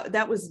yeah,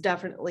 that was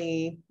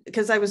definitely,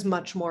 because I was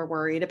much more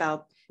worried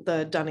about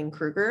the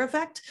Dunning-Kruger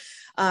effect,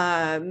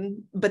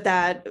 but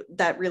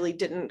that really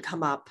didn't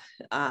come up.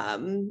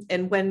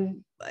 And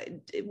when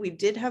we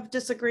did have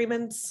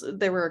disagreements,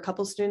 there were a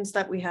couple students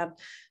that we had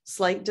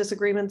slight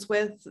disagreements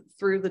with.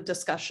 Through the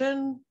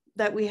discussion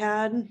that we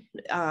had,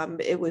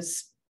 it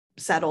was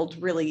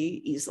settled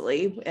really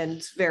easily,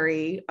 and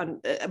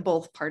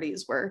both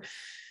parties were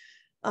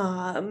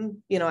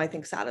I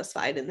think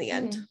satisfied in the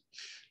end.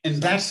 And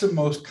that's the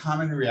most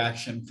common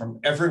reaction from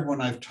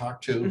everyone I've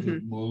talked to who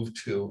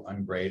moved to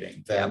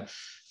ungrading, that,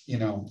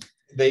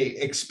 they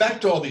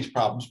expect all these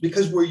problems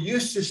because we're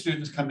used to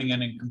students coming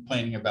in and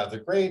complaining about their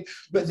grade,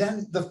 but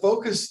then the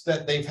focus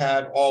that they've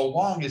had all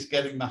along is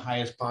getting the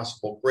highest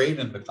possible grade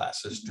in the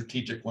class, a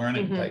strategic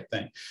learning type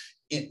thing.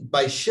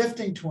 By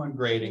shifting to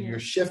ungrading, you're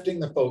shifting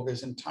the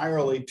focus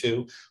entirely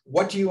to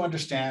what do you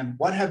understand,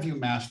 what have you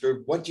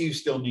mastered, what do you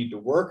still need to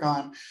work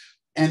on?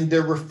 And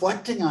they're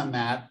reflecting on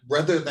that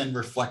rather than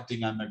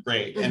reflecting on the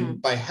grade.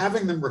 And by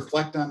having them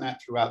reflect on that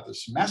throughout the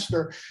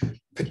semester,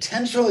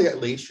 potentially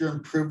at least you're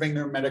improving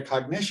their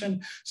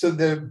metacognition, so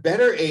they're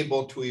better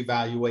able to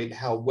evaluate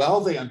how well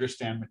they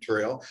understand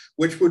material,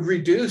 which would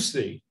reduce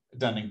the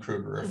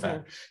Dunning-Kruger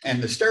effect. And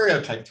the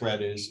stereotype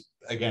threat is,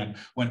 again,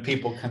 when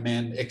people come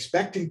in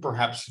expecting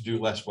perhaps to do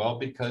less well,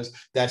 because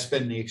that's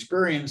been the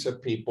experience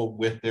of people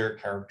with their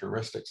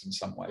characteristics in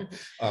some way.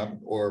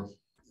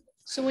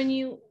 So when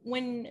you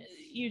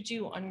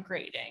do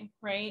ungrading,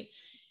 right,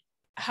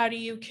 how do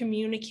you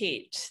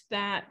communicate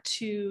that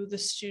to the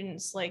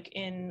students, like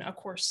in a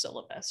course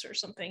syllabus or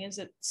something? Is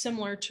it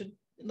similar to,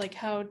 like,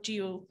 how do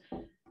you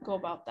go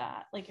about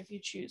that? Like, if you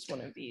choose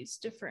one of these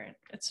different,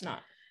 it's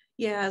not.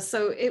 Yeah,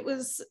 so it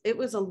was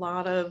a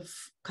lot of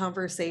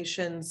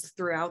conversations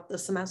throughout the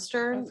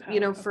semester.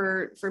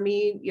 For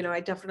me,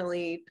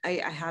 I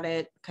had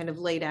it kind of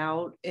laid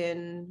out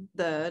in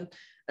the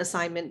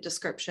assignment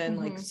description,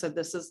 like, so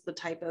this is the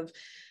type of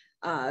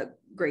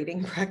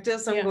grading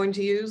practice I'm going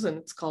to use, and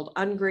it's called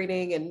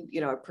ungrading, and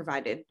I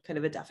provided kind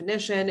of a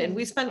definition, and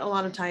we spent a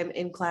lot of time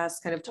in class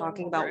kind of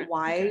talking about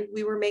why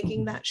we were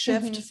making that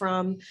shift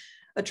from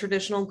a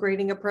traditional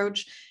grading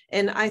approach.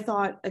 And I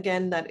thought,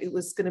 again, that it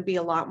was going to be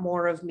a lot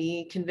more of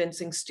me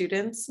convincing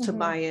students to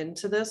buy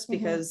into this,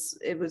 because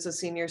it was a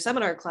senior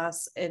seminar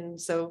class, and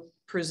so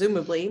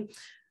presumably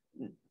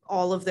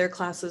all of their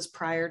classes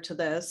prior to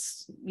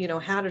this,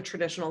 had a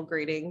traditional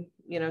grading,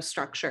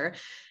 structure.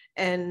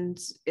 And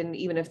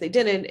even if they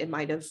didn't, it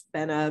might have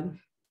been a,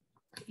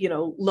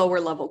 lower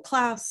level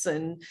class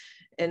and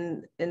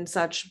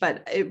such.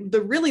 But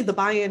the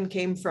buy-in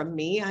came from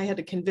me. I had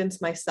to convince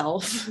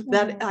myself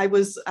that I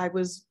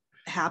was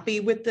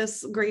happy with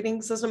this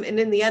grading system. And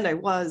in the end I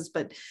was,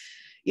 but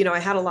I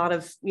had a lot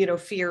of,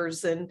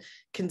 fears and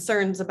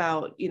concerns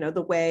about,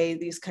 the way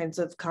these kinds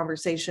of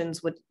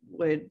conversations would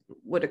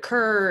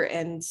occur,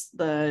 and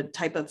the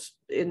type of,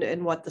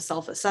 and what the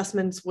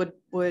self-assessments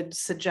would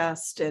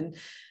suggest. And,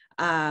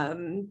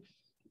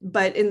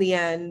 but in the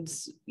end,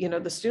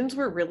 the students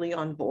were really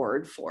on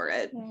board for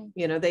it.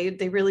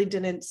 They really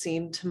didn't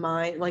seem to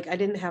mind. Like, I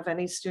didn't have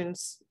any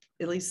students,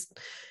 at least,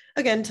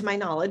 again, to my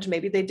knowledge,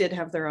 maybe they did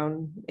have their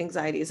own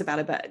anxieties about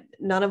it, but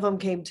none of them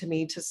came to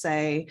me to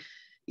say,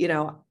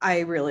 I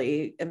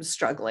really am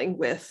struggling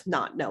with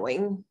not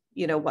knowing,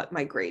 what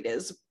my grade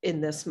is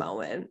in this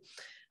moment.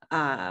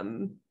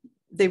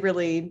 They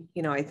really,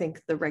 I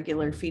think the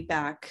regular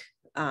feedback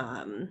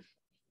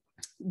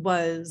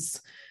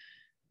was,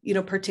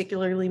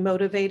 particularly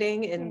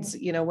motivating. And,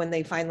 when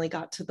they finally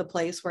got to the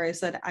place where I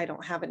said, I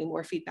don't have any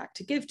more feedback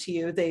to give to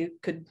you, they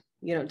could,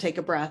 take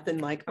a breath and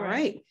like, all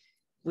right,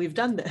 we've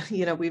done this,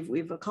 you know,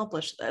 we've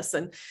accomplished this.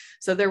 And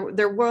so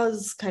there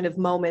was kind of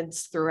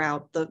moments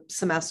throughout the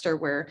semester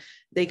where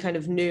they kind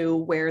of knew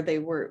where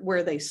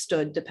they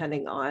stood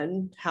depending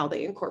on how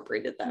they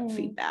incorporated that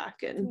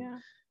feedback. And yeah.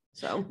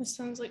 So this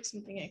sounds like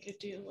something I could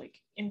do like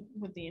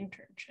with the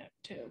internship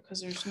too, because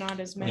there's not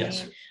as many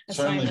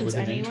assignments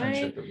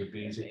anyway. Internship, it would be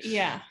easy.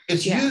 Yeah.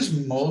 It's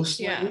used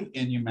mostly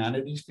in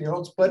humanities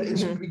fields, but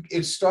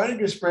it's starting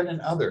to spread in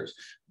others.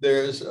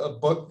 There's a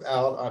book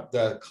out,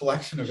 the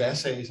collection of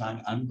essays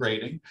on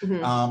ungrading,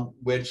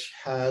 which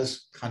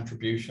has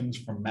contributions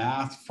from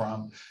math,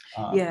 from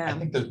I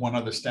think there's one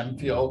other STEM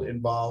field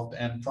involved,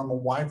 and from a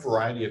wide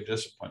variety of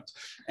disciplines.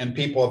 And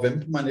people have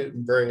implemented it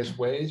in various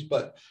ways,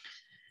 but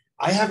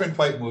I haven't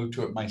quite moved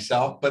to it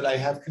myself, but I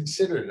have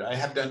considered it. I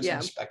have done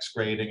some specs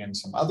grading and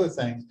some other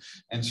things,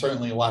 and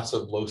certainly lots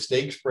of low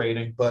stakes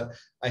grading, but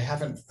I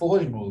haven't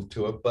fully moved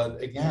to it.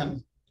 But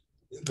again,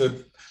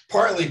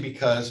 partly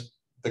because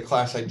the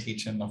class I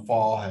teach in the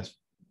fall has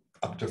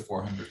up to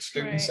 400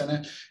 students in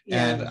it.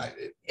 And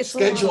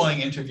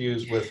scheduling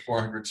interviews with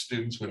 400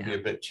 students would be a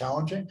bit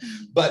challenging,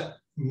 but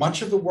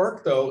much of the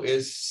work though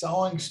is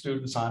selling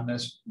students on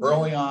this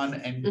early on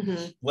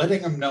and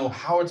letting them know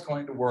how it's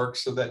going to work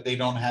so that they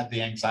don't have the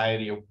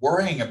anxiety of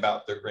worrying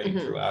about their grade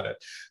throughout it,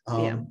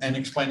 and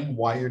explaining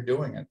why you're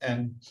doing it.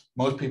 And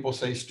most people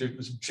say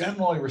students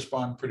generally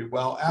respond pretty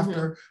well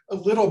after a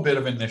little bit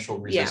of initial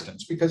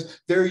resistance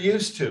because they're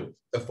used to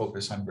the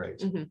focus on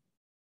grades. I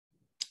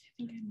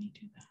think I may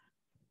do that,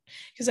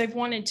 because I've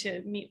wanted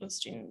to meet with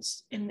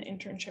students in the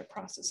internship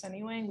process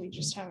anyway. We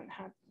just haven't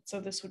had,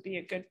 so this would be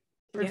a good,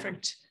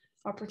 perfect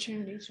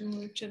opportunity to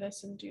move to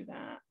this and do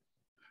that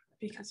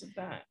because of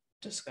that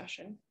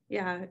discussion.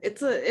 Yeah,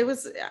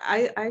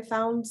 I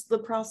found the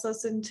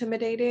process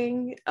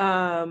intimidating,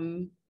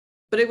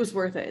 but it was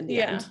worth it in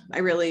the end. I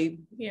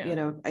really, you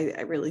know,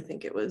 I really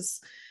think it was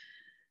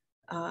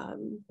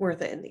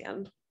worth it in the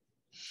end.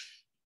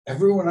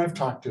 Everyone I've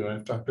talked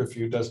to a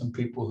few dozen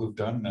people who've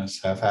done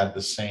this, have had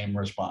the same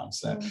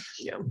response, that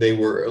they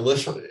were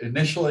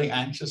initially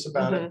anxious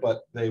about it,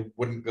 but they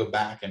wouldn't go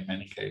back in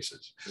many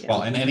cases.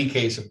 Well, in any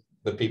case of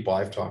the people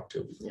I've talked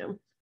to.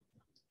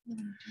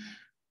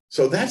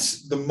 So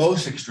that's the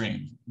most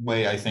extreme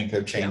way, I think,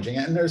 of changing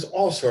it. And there's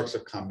all sorts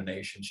of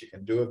combinations you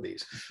can do of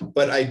these.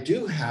 But I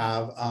do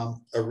have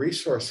a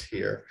resource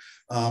here.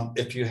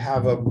 If you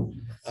have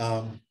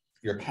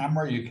your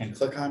camera, you can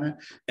click on it,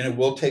 and it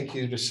will take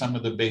you to some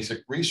of the basic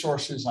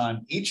resources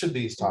on each of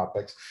these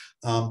topics,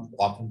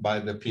 often by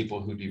the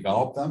people who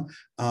develop them.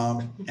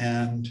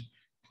 And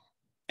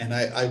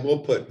I will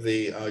put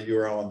the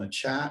URL in the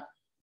chat.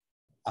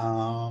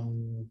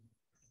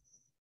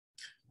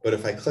 But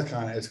if I click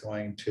on it, it's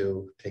going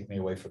to take me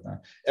away from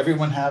there.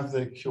 Everyone have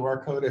the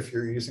QR code if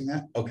you're using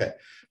that? Okay,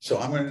 so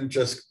I'm going to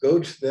just go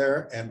to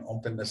there and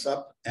open this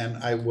up, and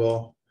I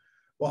will,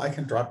 well, I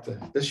can drop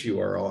this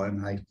URL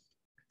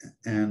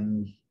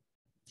and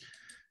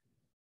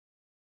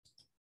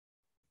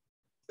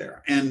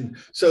there. And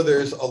so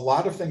there's a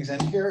lot of things in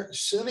here.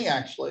 SUNY,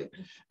 actually,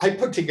 I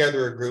put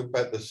together a group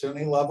at the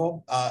SUNY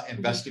level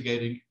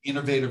investigating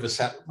innovative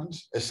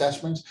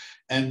assessments,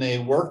 and they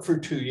worked for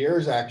 2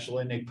 years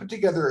actually, and they put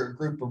together a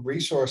group of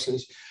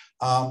resources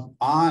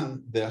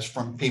on this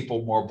from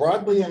people more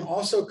broadly, and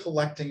also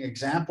collecting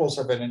examples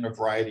of it in a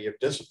variety of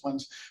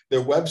disciplines. Their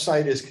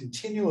website is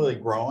continually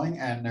growing,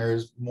 and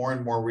there's more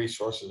and more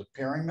resources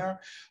appearing there.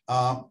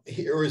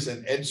 Here is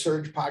an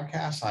EdSurge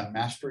podcast on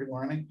mastery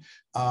learning.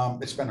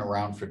 It's been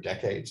around for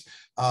decades.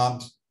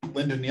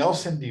 Linda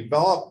Nielsen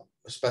developed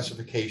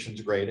specifications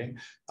grading.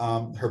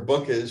 Her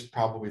book is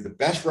probably the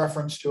best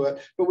reference to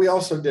it, but we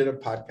also did a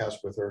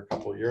podcast with her a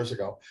couple of years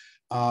ago.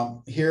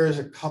 Here's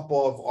a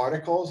couple of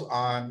articles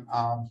on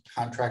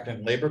contract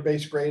and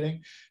labor-based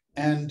grading,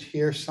 and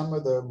here's some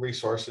of the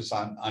resources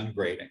on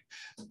ungrading.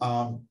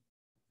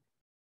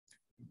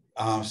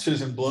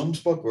 Susan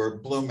Bloom's book, or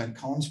Bloom and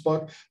Cohn's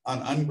book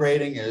on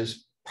ungrading,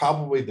 is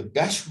probably the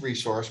best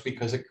resource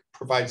because it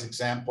provides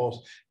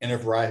examples in a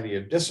variety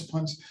of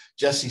disciplines.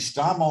 Jesse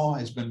Stommel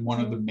has been one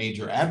of the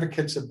major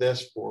advocates of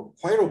this for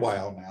quite a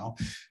while now,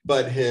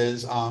 but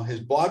his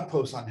blog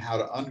post on how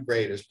to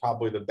ungrade is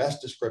probably the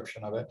best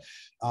description of it.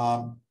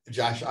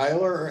 Josh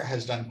Eiler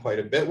has done quite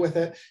a bit with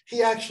it.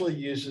 He actually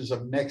uses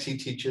a mix. He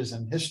teaches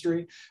in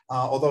history,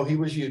 although he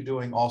was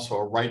doing also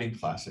a writing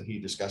class that he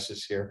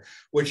discusses here,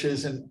 which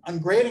is an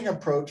ungrading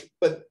approach,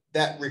 but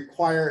that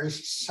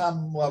requires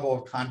some level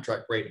of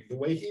contract grading. The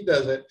way he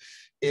does it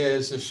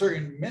is there's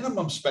certain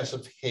minimum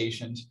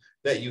specifications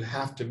that you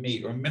have to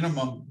meet, or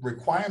minimum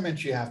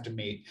requirements you have to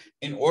meet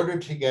in order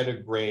to get a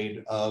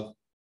grade of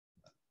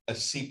a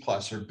C+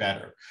 or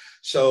better.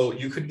 So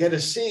you could get a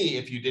C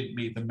if you didn't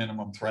meet the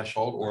minimum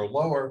threshold or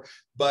lower,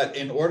 but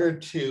in order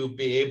to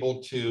be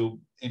able to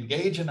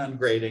engage in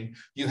ungrading,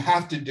 you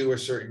have to do a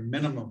certain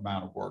minimum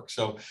amount of work.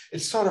 So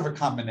it's sort of a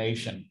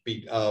combination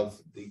of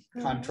the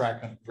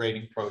contract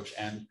grading approach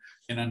and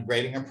an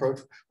ungrading approach,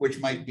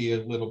 which might be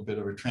a little bit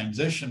of a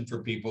transition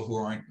for people who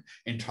aren't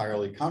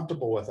entirely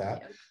comfortable with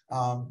that.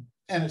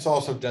 And it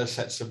also does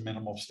set some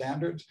minimal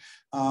standards.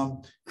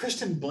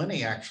 Kristen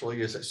Blinny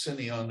actually is at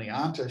SUNY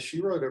Oneonta.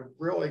 She wrote a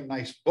really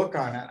nice book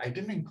on it. I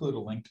didn't include a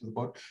link to the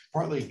book,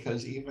 partly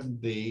because even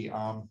the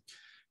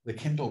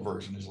Kindle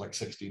version is like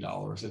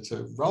 $60. It's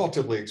a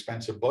relatively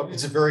expensive book.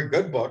 It's a very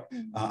good book.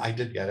 I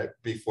did get it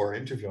before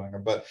interviewing her,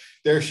 but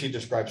there she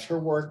describes her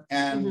work.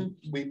 And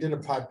we did a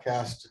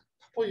podcast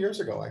a couple of years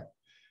ago,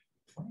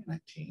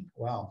 2019.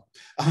 Wow.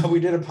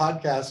 We did a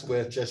podcast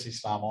with Jesse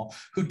Stommel,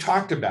 who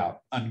talked about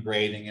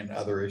ungrading and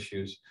other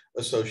issues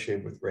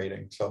associated with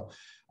grading. So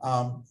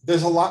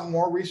there's a lot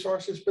more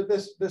resources, but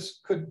this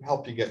could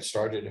help you get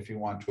started if you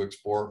want to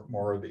explore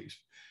more of these.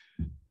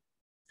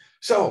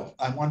 So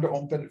I wanted to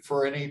open it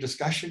for any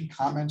discussion,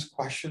 comments,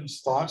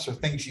 questions, thoughts, or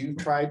things you've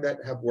tried that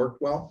have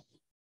worked well.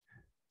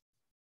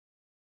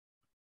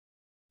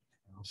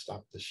 I'll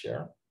stop the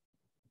share.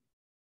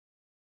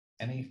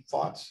 Any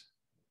thoughts?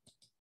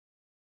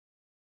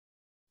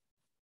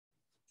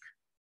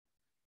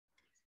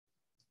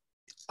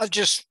 I'll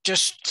just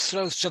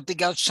throw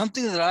something out,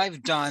 something that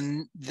I've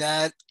done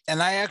that,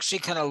 and I actually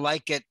kind of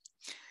like it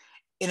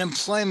in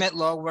employment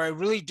law, where I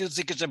really do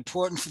think it's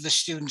important for the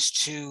students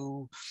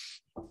to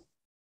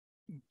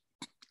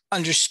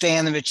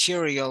understand the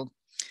material.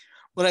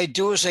 What I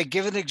do is I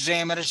give an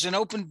exam, and it's an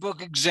open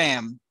book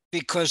exam,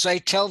 because I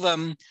tell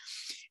them,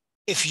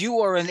 if you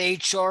are an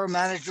HR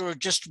manager or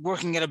just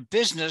working at a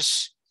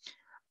business,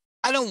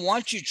 I don't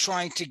want you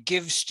trying to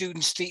give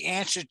students the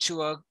answer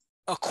to a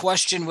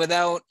question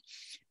without,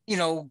 you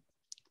know,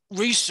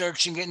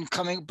 researching it and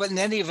coming, but in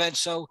any event,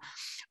 so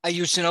I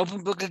use an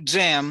open book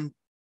exam,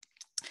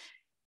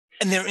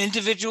 and they're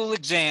individual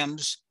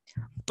exams,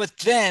 but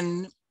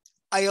then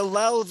I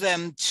allow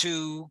them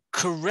to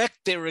correct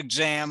their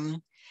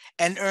exam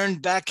and earn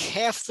back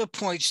half the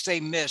points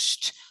they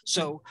missed.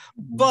 So,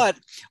 but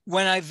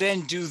when I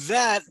then do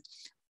that,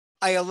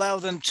 I allow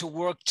them to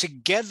work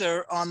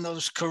together on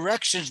those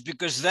corrections,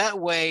 because that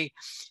way,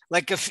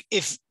 like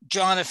if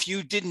John, if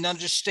you didn't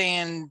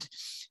understand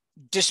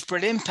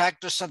disparate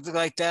impact or something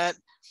like that,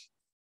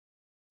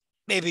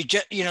 maybe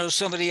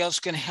somebody else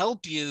can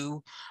help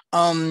you.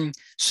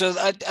 So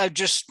I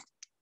just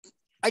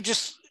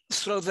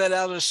throw that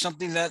out as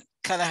something that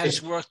kind of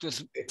has worked with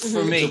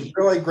for me. It's a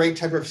really great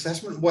type of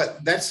assessment.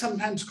 That's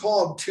sometimes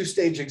called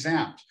two-stage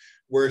exams,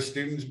 where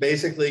students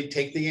basically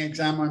take the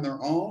exam on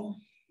their own.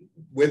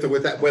 With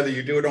that, whether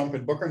you do it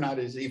open book or not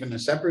is even a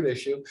separate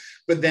issue,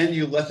 but then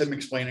you let them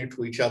explain it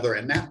to each other.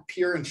 And that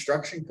peer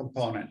instruction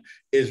component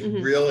is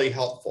really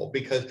helpful,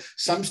 because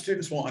some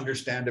students will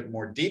understand it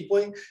more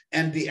deeply,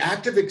 and the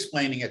act of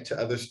explaining it to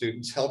other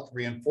students help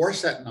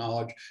reinforce that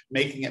knowledge,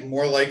 making it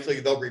more likely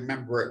they'll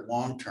remember it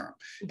long term.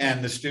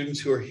 And the students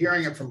who are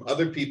hearing it from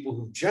other people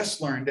who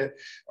just learned it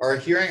are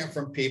hearing it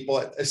from people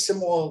at a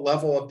similar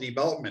level of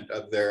development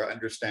of their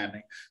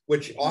understanding,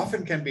 which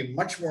often can be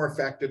much more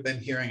effective than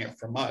hearing it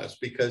from us,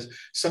 because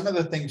some of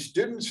the things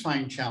students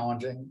find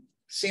challenging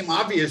seem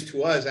obvious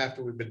to us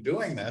after we've been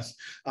doing this,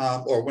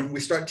 or when we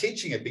start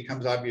teaching it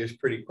becomes obvious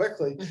pretty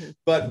quickly.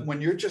 But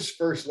when you're just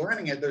first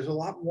learning it, there's a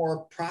lot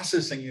more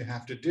processing you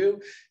have to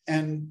do,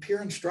 and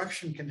peer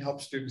instruction can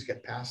help students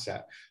get past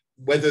that.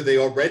 Whether they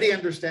already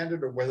understand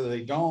it or whether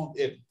they don't,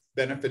 it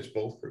benefits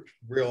both groups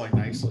really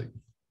nicely.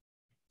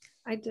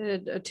 I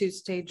did a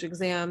two-stage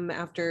exam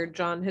after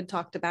John had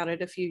talked about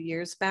it a few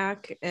years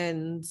back,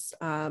 and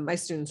my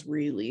students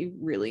really,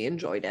 really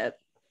enjoyed it.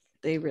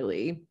 They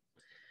really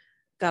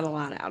got a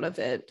lot out of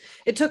it.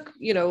 It took,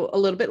 a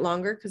little bit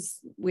longer because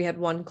we had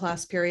one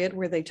class period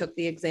where they took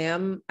the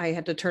exam. I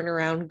had to turn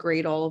around,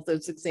 grade all of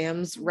those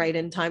exams right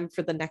in time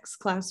for the next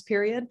class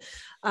period.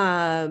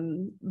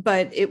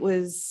 But it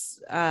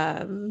was,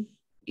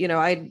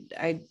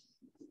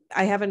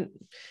 I haven't,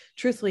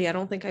 truthfully, I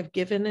don't think I've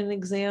given an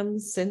exam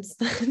since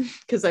then,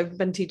 because I've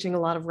been teaching a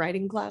lot of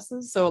writing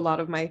classes. So a lot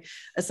of my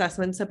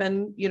assessments have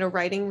been,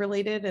 writing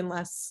related and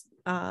less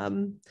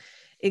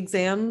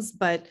exams.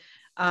 But,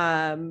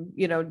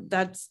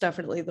 that's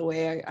definitely the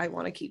way I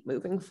want to keep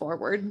moving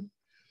forward.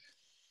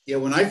 Yeah,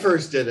 when I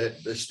first did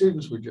it, the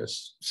students were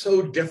just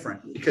so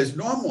different, because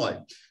normally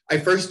I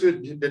first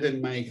did it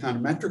in my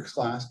econometrics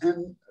class,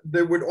 and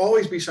there would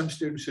always be some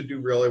students who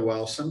do really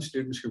well, some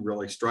students who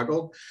really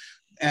struggled.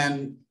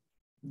 And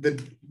the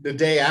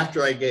day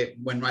after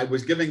when I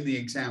was giving the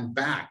exam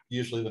back,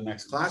 usually the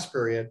next class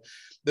period,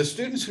 the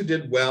students who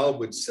did well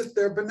would sit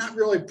there but not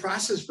really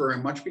process very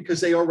much because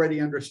they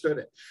already understood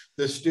it.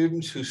 The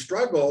students who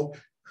struggled,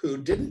 who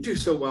didn't do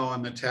so well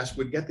on the test,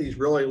 would get these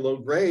really low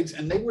grades,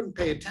 and they wouldn't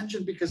pay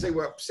attention because they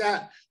were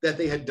upset that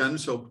they had done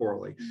so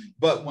poorly.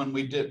 But when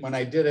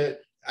I did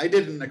it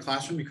in the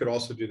classroom. You could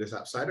also do this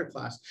outside of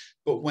class.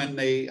 But when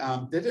they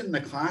did it in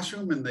the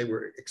classroom and they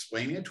were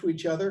explaining it to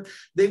each other,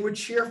 they were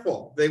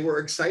cheerful. They were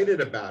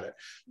excited about it.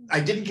 I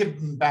didn't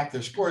give them back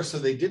their scores, so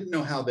they didn't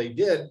know how they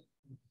did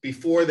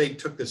before they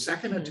took the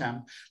second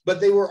attempt, but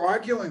they were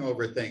arguing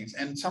over things.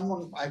 And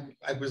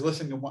I was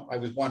listening to one, I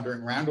was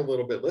wandering around a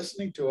little bit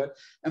listening to it,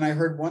 and I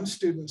heard one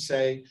student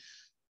say,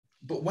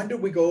 but when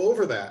did we go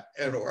over that?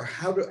 And, or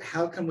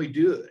how can we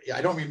do it?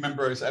 I don't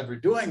remember us ever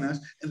doing this.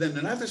 And then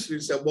another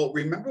student said, well,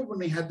 remember when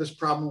we had this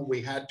problem,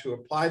 we had to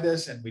apply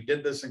this and we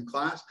did this in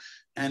class?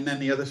 And then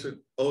the other said,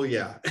 oh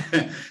yeah.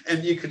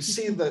 And you could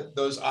see that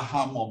those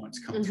aha moments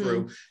come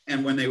through.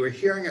 And when they were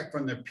hearing it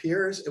from their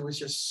peers, it was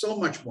just so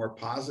much more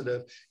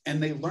positive,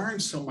 and they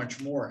learned so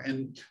much more.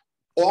 And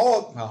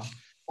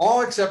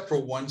all except for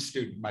one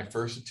student, my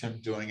first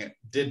attempt doing it,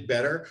 did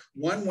better.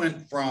 One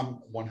went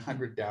from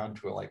 100 down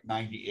to like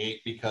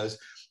 98 because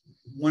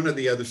one of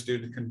the other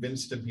students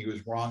convinced him he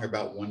was wrong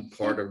about one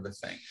part of the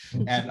thing.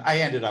 And I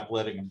ended up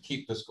letting him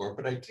keep the score,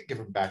 but I did give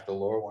him back the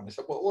lower one. I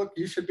said, well, look,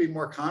 you should be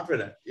more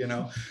confident, you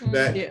know,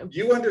 that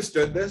you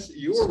understood this,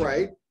 you were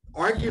right,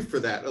 argue for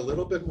that a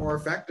little bit more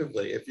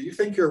effectively. If you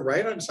think you're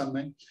right on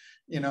something,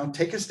 you know,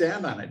 take a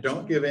stand on it.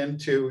 Don't give in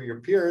to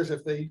your peers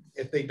if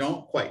they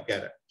don't quite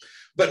get it.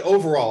 But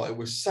overall, it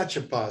was such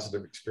a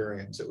positive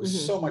experience. It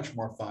was so much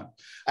more fun.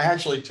 I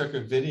actually took a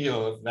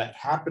video of that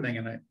happening,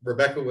 and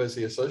Rebecca was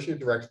the associate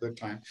director at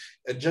the time,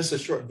 just a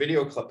short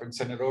video clip, and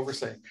sent it over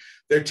saying,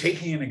 they're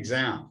taking an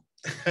exam.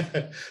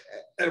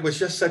 It was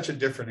just such a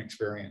different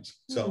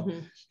experience. So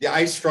yeah,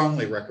 I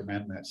strongly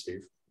recommend that,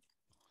 Steve.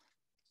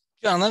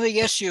 John, let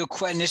me ask you a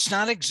question. It's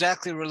not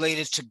exactly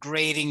related to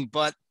grading,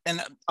 but,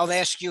 and I'll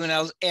ask you and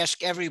I'll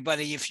ask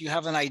everybody if you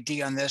have an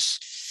idea on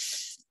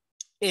this.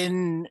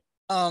 In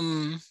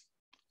my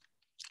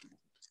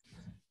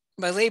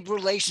labor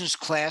relations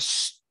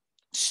class,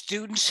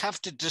 students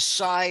have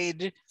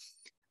to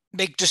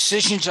make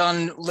decisions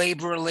on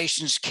labor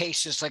relations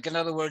cases. Like, in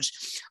other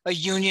words, a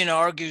union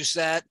argues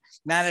that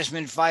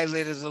management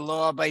violated the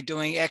law by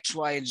doing X,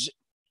 Y, and Z.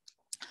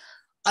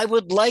 I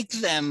would like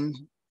them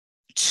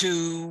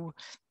to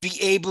be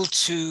able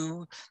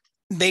to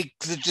make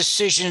the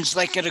decisions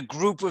like at a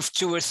group of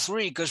 2 or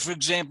 3, because, for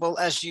example,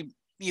 as you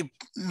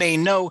may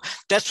know,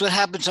 that's what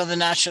happens on the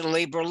National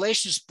Labor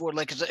Relations Board.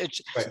 Like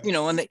it's right. You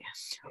know, and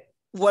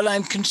what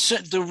I'm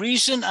concerned, the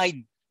reason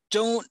I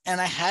don't,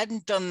 and I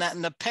hadn't done that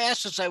in the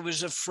past, is I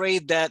was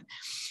afraid that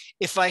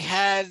if I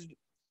had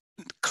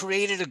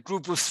created a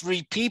group of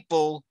 3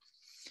 people,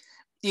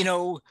 you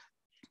know,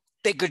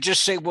 they could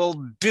just say, well,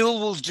 Bill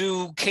will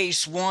do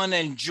case 1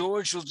 and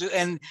George will do,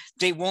 and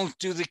they won't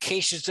do the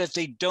cases that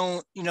they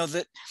don't, you know,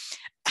 that,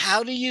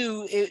 how do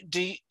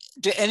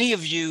any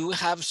of you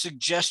have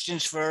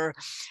suggestions for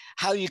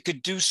how you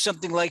could do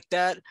something like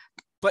that,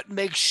 but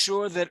make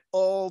sure that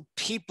all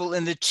people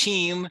in the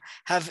team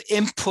have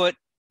input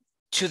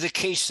to the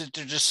case that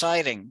they're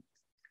deciding?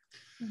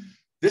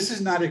 This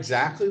is not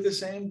exactly the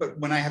same, but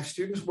when I have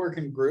students work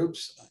in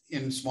groups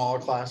in smaller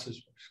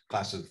classes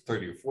of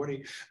 30 or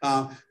 40,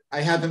 I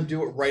have them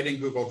do it right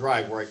in Google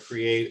Drive, where I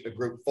create a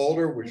group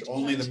folder, which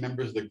only the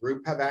members of the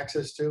group have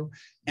access to.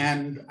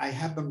 And I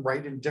have them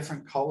write in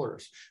different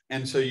colors.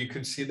 And so you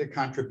can see the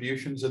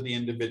contributions of the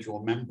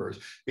individual members,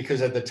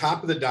 because at the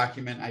top of the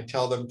document, I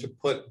tell them to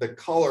put the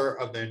color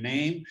of their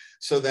name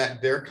so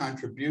that their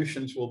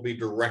contributions will be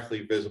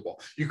directly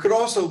visible. You could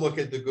also look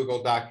at the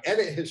Google Doc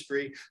edit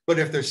history, but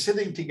if they're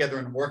sitting together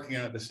and working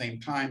on it at the same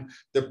time,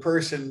 the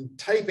person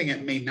typing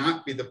it may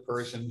not be the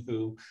person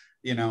who,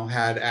 you know,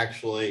 had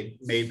actually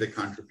made the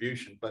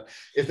contribution. But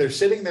if they're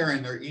sitting there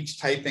and they're each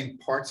typing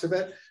parts of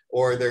it,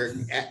 or they're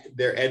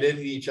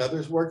editing each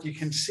other's work, you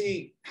can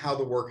see how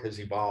the work has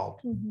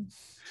evolved.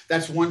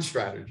 That's one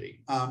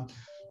strategy.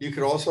 You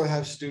could also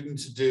have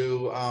students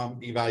do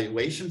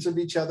evaluations of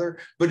each other,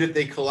 but if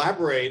they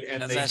collaborate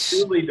and they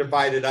truly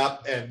divide it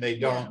up and they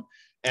don't,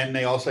 and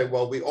they all say,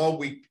 well,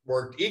 we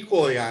worked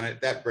equally on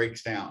it, that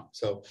breaks down.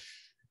 So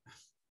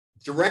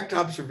direct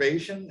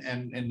observation,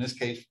 and in this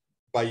case,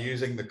 by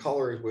using the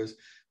colors, was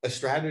a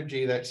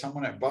strategy that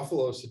someone at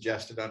Buffalo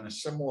suggested on a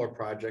similar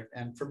project.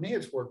 And for me,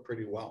 it's worked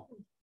pretty well.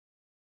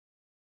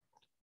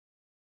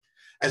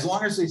 As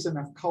long as there's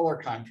enough color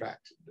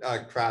contrast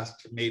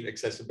to meet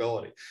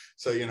accessibility.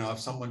 So, you know, if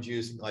someone's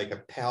using like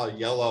a pale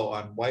yellow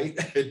on white,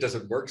 it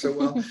doesn't work so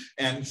well.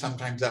 And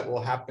sometimes that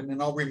will happen.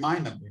 And I'll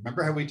remind them,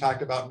 remember how we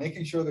talked about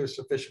making sure there's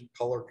sufficient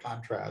color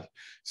contrast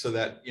so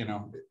that, you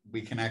know,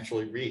 we can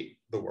actually read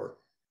the work.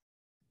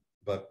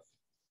 But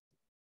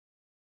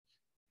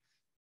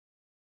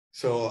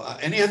so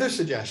any other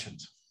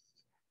suggestions?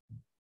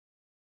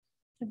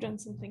 I've done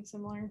something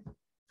similar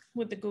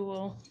with the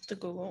Google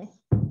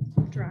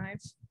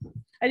Drive.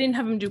 I didn't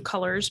have them do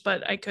colors,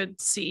 but I could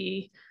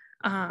see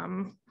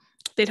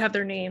they'd have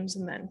their names,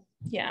 and then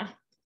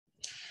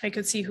I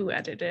could see who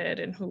edited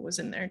and who was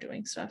in there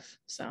doing stuff.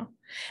 So,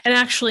 and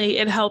actually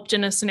it helped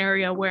in a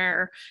scenario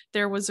where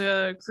there was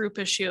a group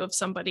issue of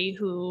somebody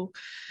who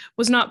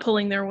was not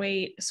pulling their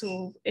weight.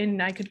 So,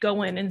 and I could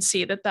go in and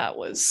see that that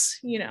was,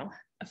 you know,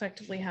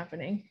 effectively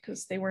happening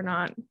because they were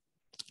not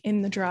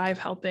in the drive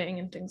helping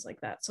and things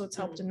like that. So it's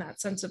helped in that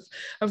sense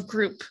of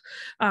group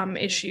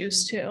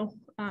issues too.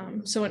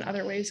 So in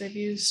other ways I've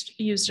used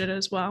it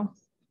as well.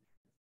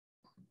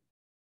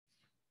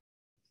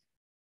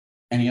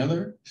 Any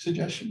other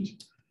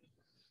suggestions?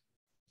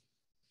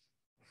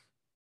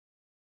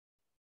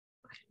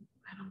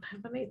 I don't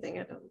have anything,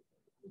 I don't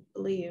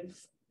believe.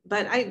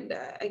 but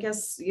I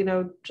guess, you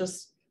know,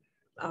 just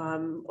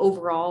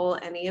overall,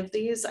 any of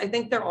these, I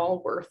think they're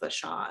all worth a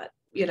shot,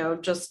 you know,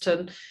 just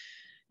to,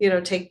 you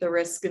know, take the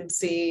risk and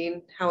see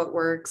how it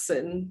works.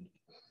 And,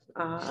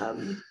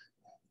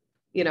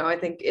 you know, I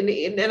think, and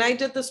I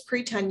did this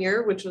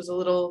pre-tenure, which was a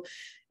little,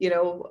 you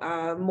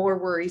know, more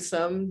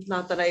worrisome.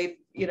 Not that I,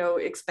 you know,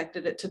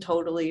 expected it to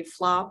totally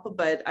flop,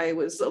 but I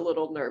was a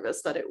little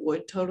nervous that it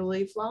would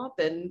totally flop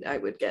and I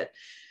would get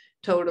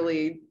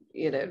totally,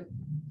 you know,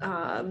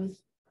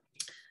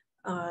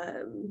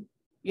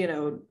 you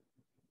know,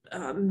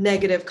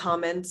 negative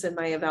comments in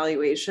my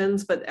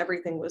evaluations, but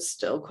everything was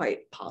still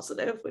quite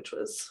positive, which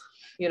was,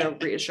 you know,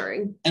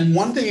 reassuring. And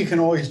one thing you can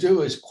always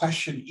do is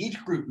question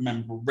each group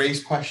member,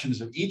 raise questions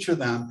of each of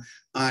them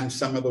on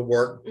some of the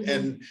work. Mm-hmm.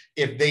 And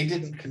if they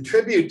didn't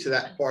contribute to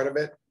that part of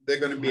it, they're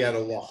going to be at a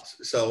loss.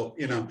 So,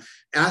 you know,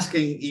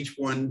 asking each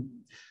one,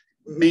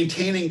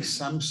 maintaining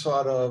some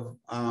sort of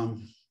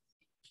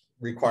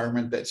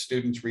requirement that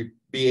students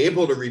be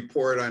able to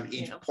report on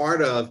each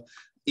part of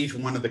each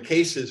one of the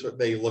cases that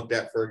they looked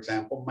at, for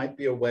example, might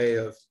be a way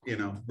of, you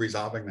know,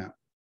 resolving that.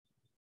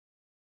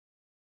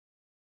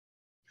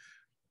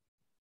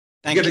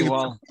 Thank you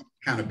all.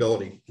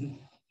 Accountability.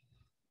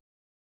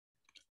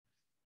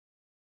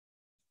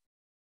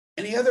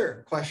 Any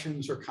other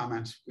questions or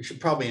comments? We should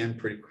probably end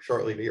pretty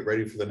shortly to get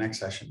ready for the next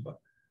session, but.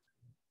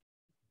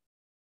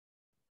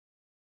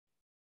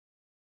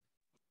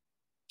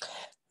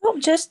 Well,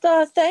 just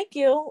thank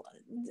you.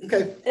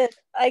 Okay.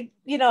 I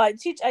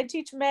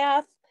teach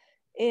math,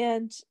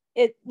 and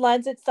it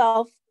lends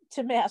itself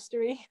to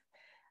mastery.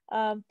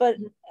 But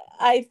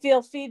I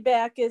feel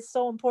feedback is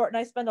so important.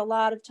 I spend a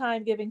lot of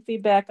time giving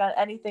feedback on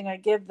anything I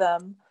give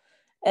them.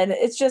 And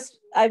it's just,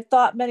 I've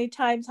thought many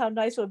times how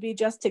nice it would be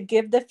just to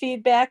give the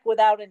feedback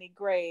without any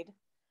grade.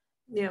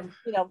 Yeah.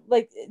 You know,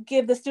 like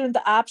give the student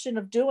the option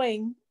of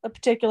doing a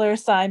particular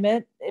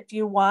assignment if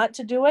you want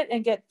to do it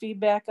and get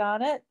feedback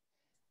on it.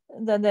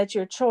 And then that's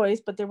your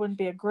choice, but there wouldn't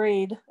be a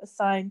grade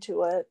assigned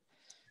to it.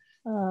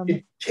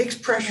 It takes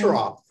pressure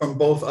off from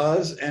both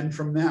us and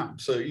from them.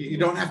 So you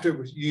don't have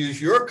to use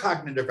your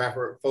cognitive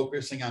effort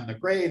focusing on the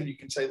grade, and you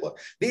can say, look,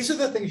 these are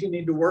the things you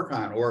need to work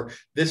on, or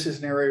this is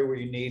an area where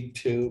you need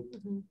to,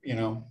 you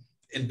know,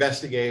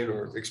 investigate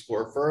or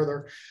explore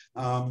further.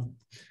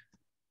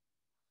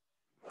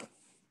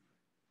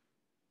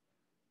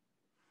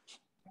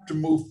 To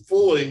move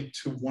fully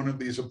to one of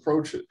these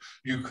approaches.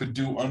 You could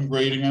do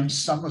ungrading on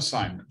some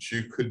assignments.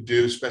 You could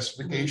do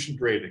specification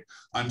grading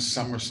on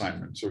some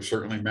assignments, or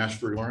certainly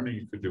mastery learning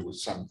you could do with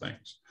some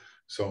things.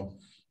 So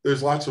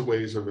there's lots of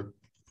ways of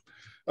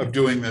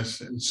doing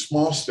this in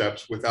small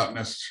steps without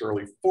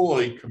necessarily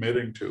fully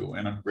committing to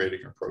an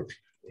ungrading approach.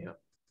 Yeah.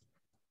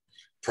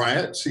 Try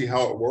it, see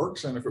how it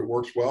works, and if it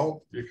works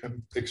well, you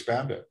can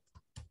expand it.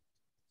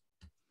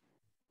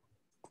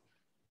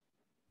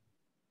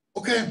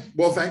 Okay,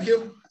 well, thank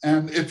you.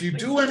 And if you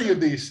do any of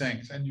these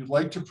things and you'd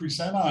like to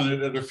present on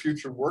it at a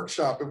future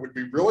workshop, it would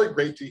be really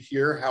great to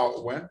hear how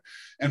it went.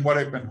 And what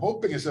I've been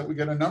hoping is that we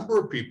get a number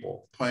of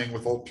people playing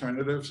with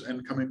alternatives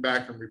and coming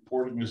back and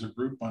reporting as a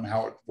group on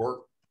how it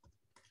worked.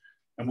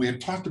 And we had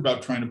talked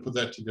about trying to put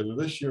that together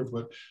this year,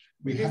 but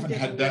we haven't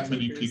had that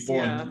many people.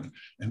 Yeah.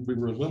 And we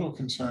were a little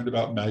concerned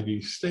about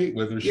Maggie State,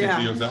 whether she'd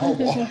be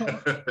available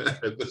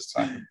at this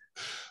time.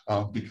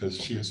 Because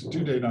she has a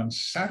due date on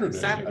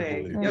Saturday. I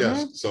believe. Mm-hmm.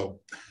 Yes, so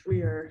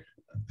we are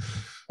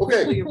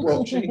okay.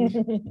 Well,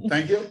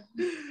 thank you.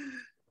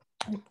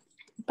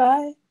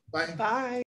 Bye. Bye. Bye.